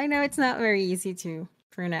 I know it's not very easy to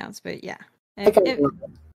pronounce, but yeah. I kinda love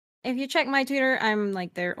it. If you check my Twitter, I'm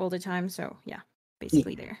like there all the time. So yeah,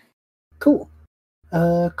 basically there. Cool.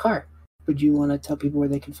 Car, would you want to tell people where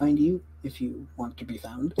they can find you if you want to be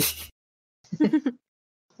found?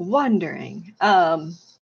 Wondering.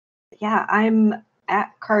 Yeah, I'm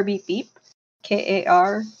at Carbeep Beep,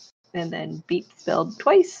 Kar, and then Beep spelled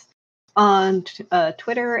twice on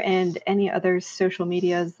Twitter and any other social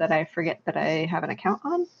medias that I forget that I have an account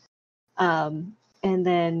on. And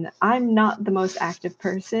then I'm not the most active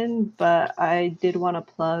person, but I did want to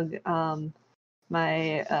plug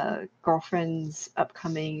my girlfriend's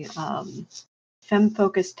upcoming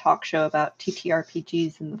femme-focused talk show about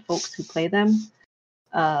TTRPGs and the folks who play them.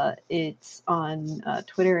 It's on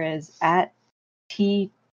Twitter as at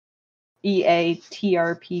TEATRPG_,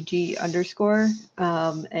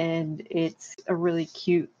 and it's a really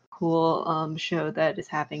cute, cool show that is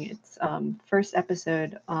having its first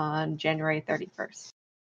episode on January 31st.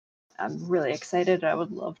 I'm really excited. I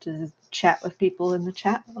would love to chat with people in the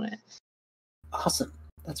chat on it. Awesome.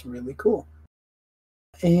 That's really cool.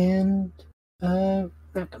 And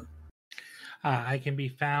Random. I can be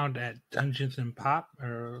found at Dungeons and Pop,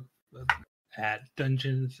 or at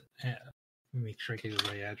Dungeons. Let me make sure I get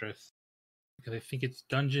the right address, because I think it's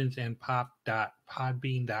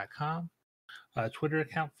dungeonsandpop.podbean.com. Twitter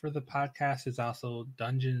account for the podcast is also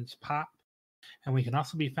Dungeons Pop, and we can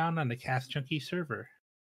also be found on the Cast Junkie server.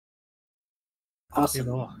 Awesome.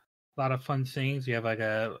 We have a lot of fun things. We have like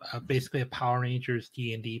basically a Power Rangers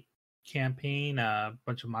D&D campaign, a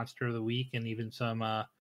bunch of Monster of the Week, and even some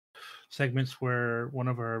segments where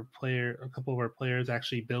a couple of our players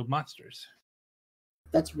actually build monsters.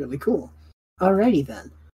 That's really cool. Alrighty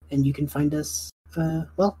then. And you can find us,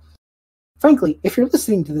 well, frankly, if you're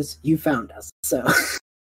listening to this, you found us. So,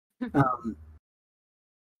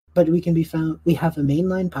 but we can be found, we have a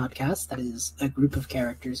mainline podcast that is a group of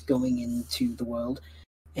characters going into the world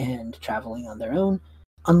and traveling on their own.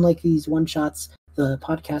 Unlike these one-shots, the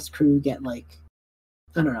podcast crew get like,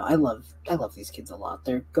 I don't know, I love these kids a lot.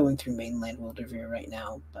 They're going through mainland Wilderveer right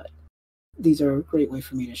now, but these are a great way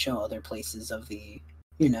for me to show other places of the,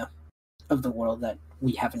 of the world that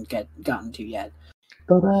we haven't gotten to yet.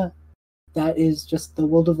 But that is just the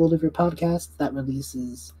World of Wilderveer podcast that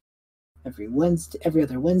releases every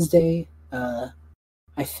other Wednesday. I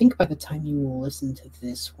think by the time you will listen to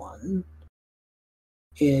this one,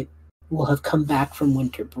 it will have come back from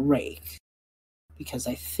winter break. Because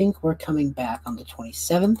I think we're coming back on the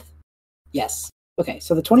 27th. Yes. Okay,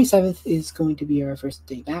 so the 27th is going to be our first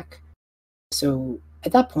day back. So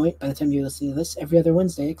at that point, by the time you're listening to this, every other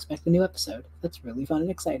Wednesday, expect a new episode. That's really fun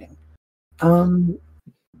and exciting.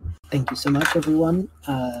 Thank you so much, everyone.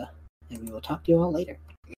 And we will talk to you all later.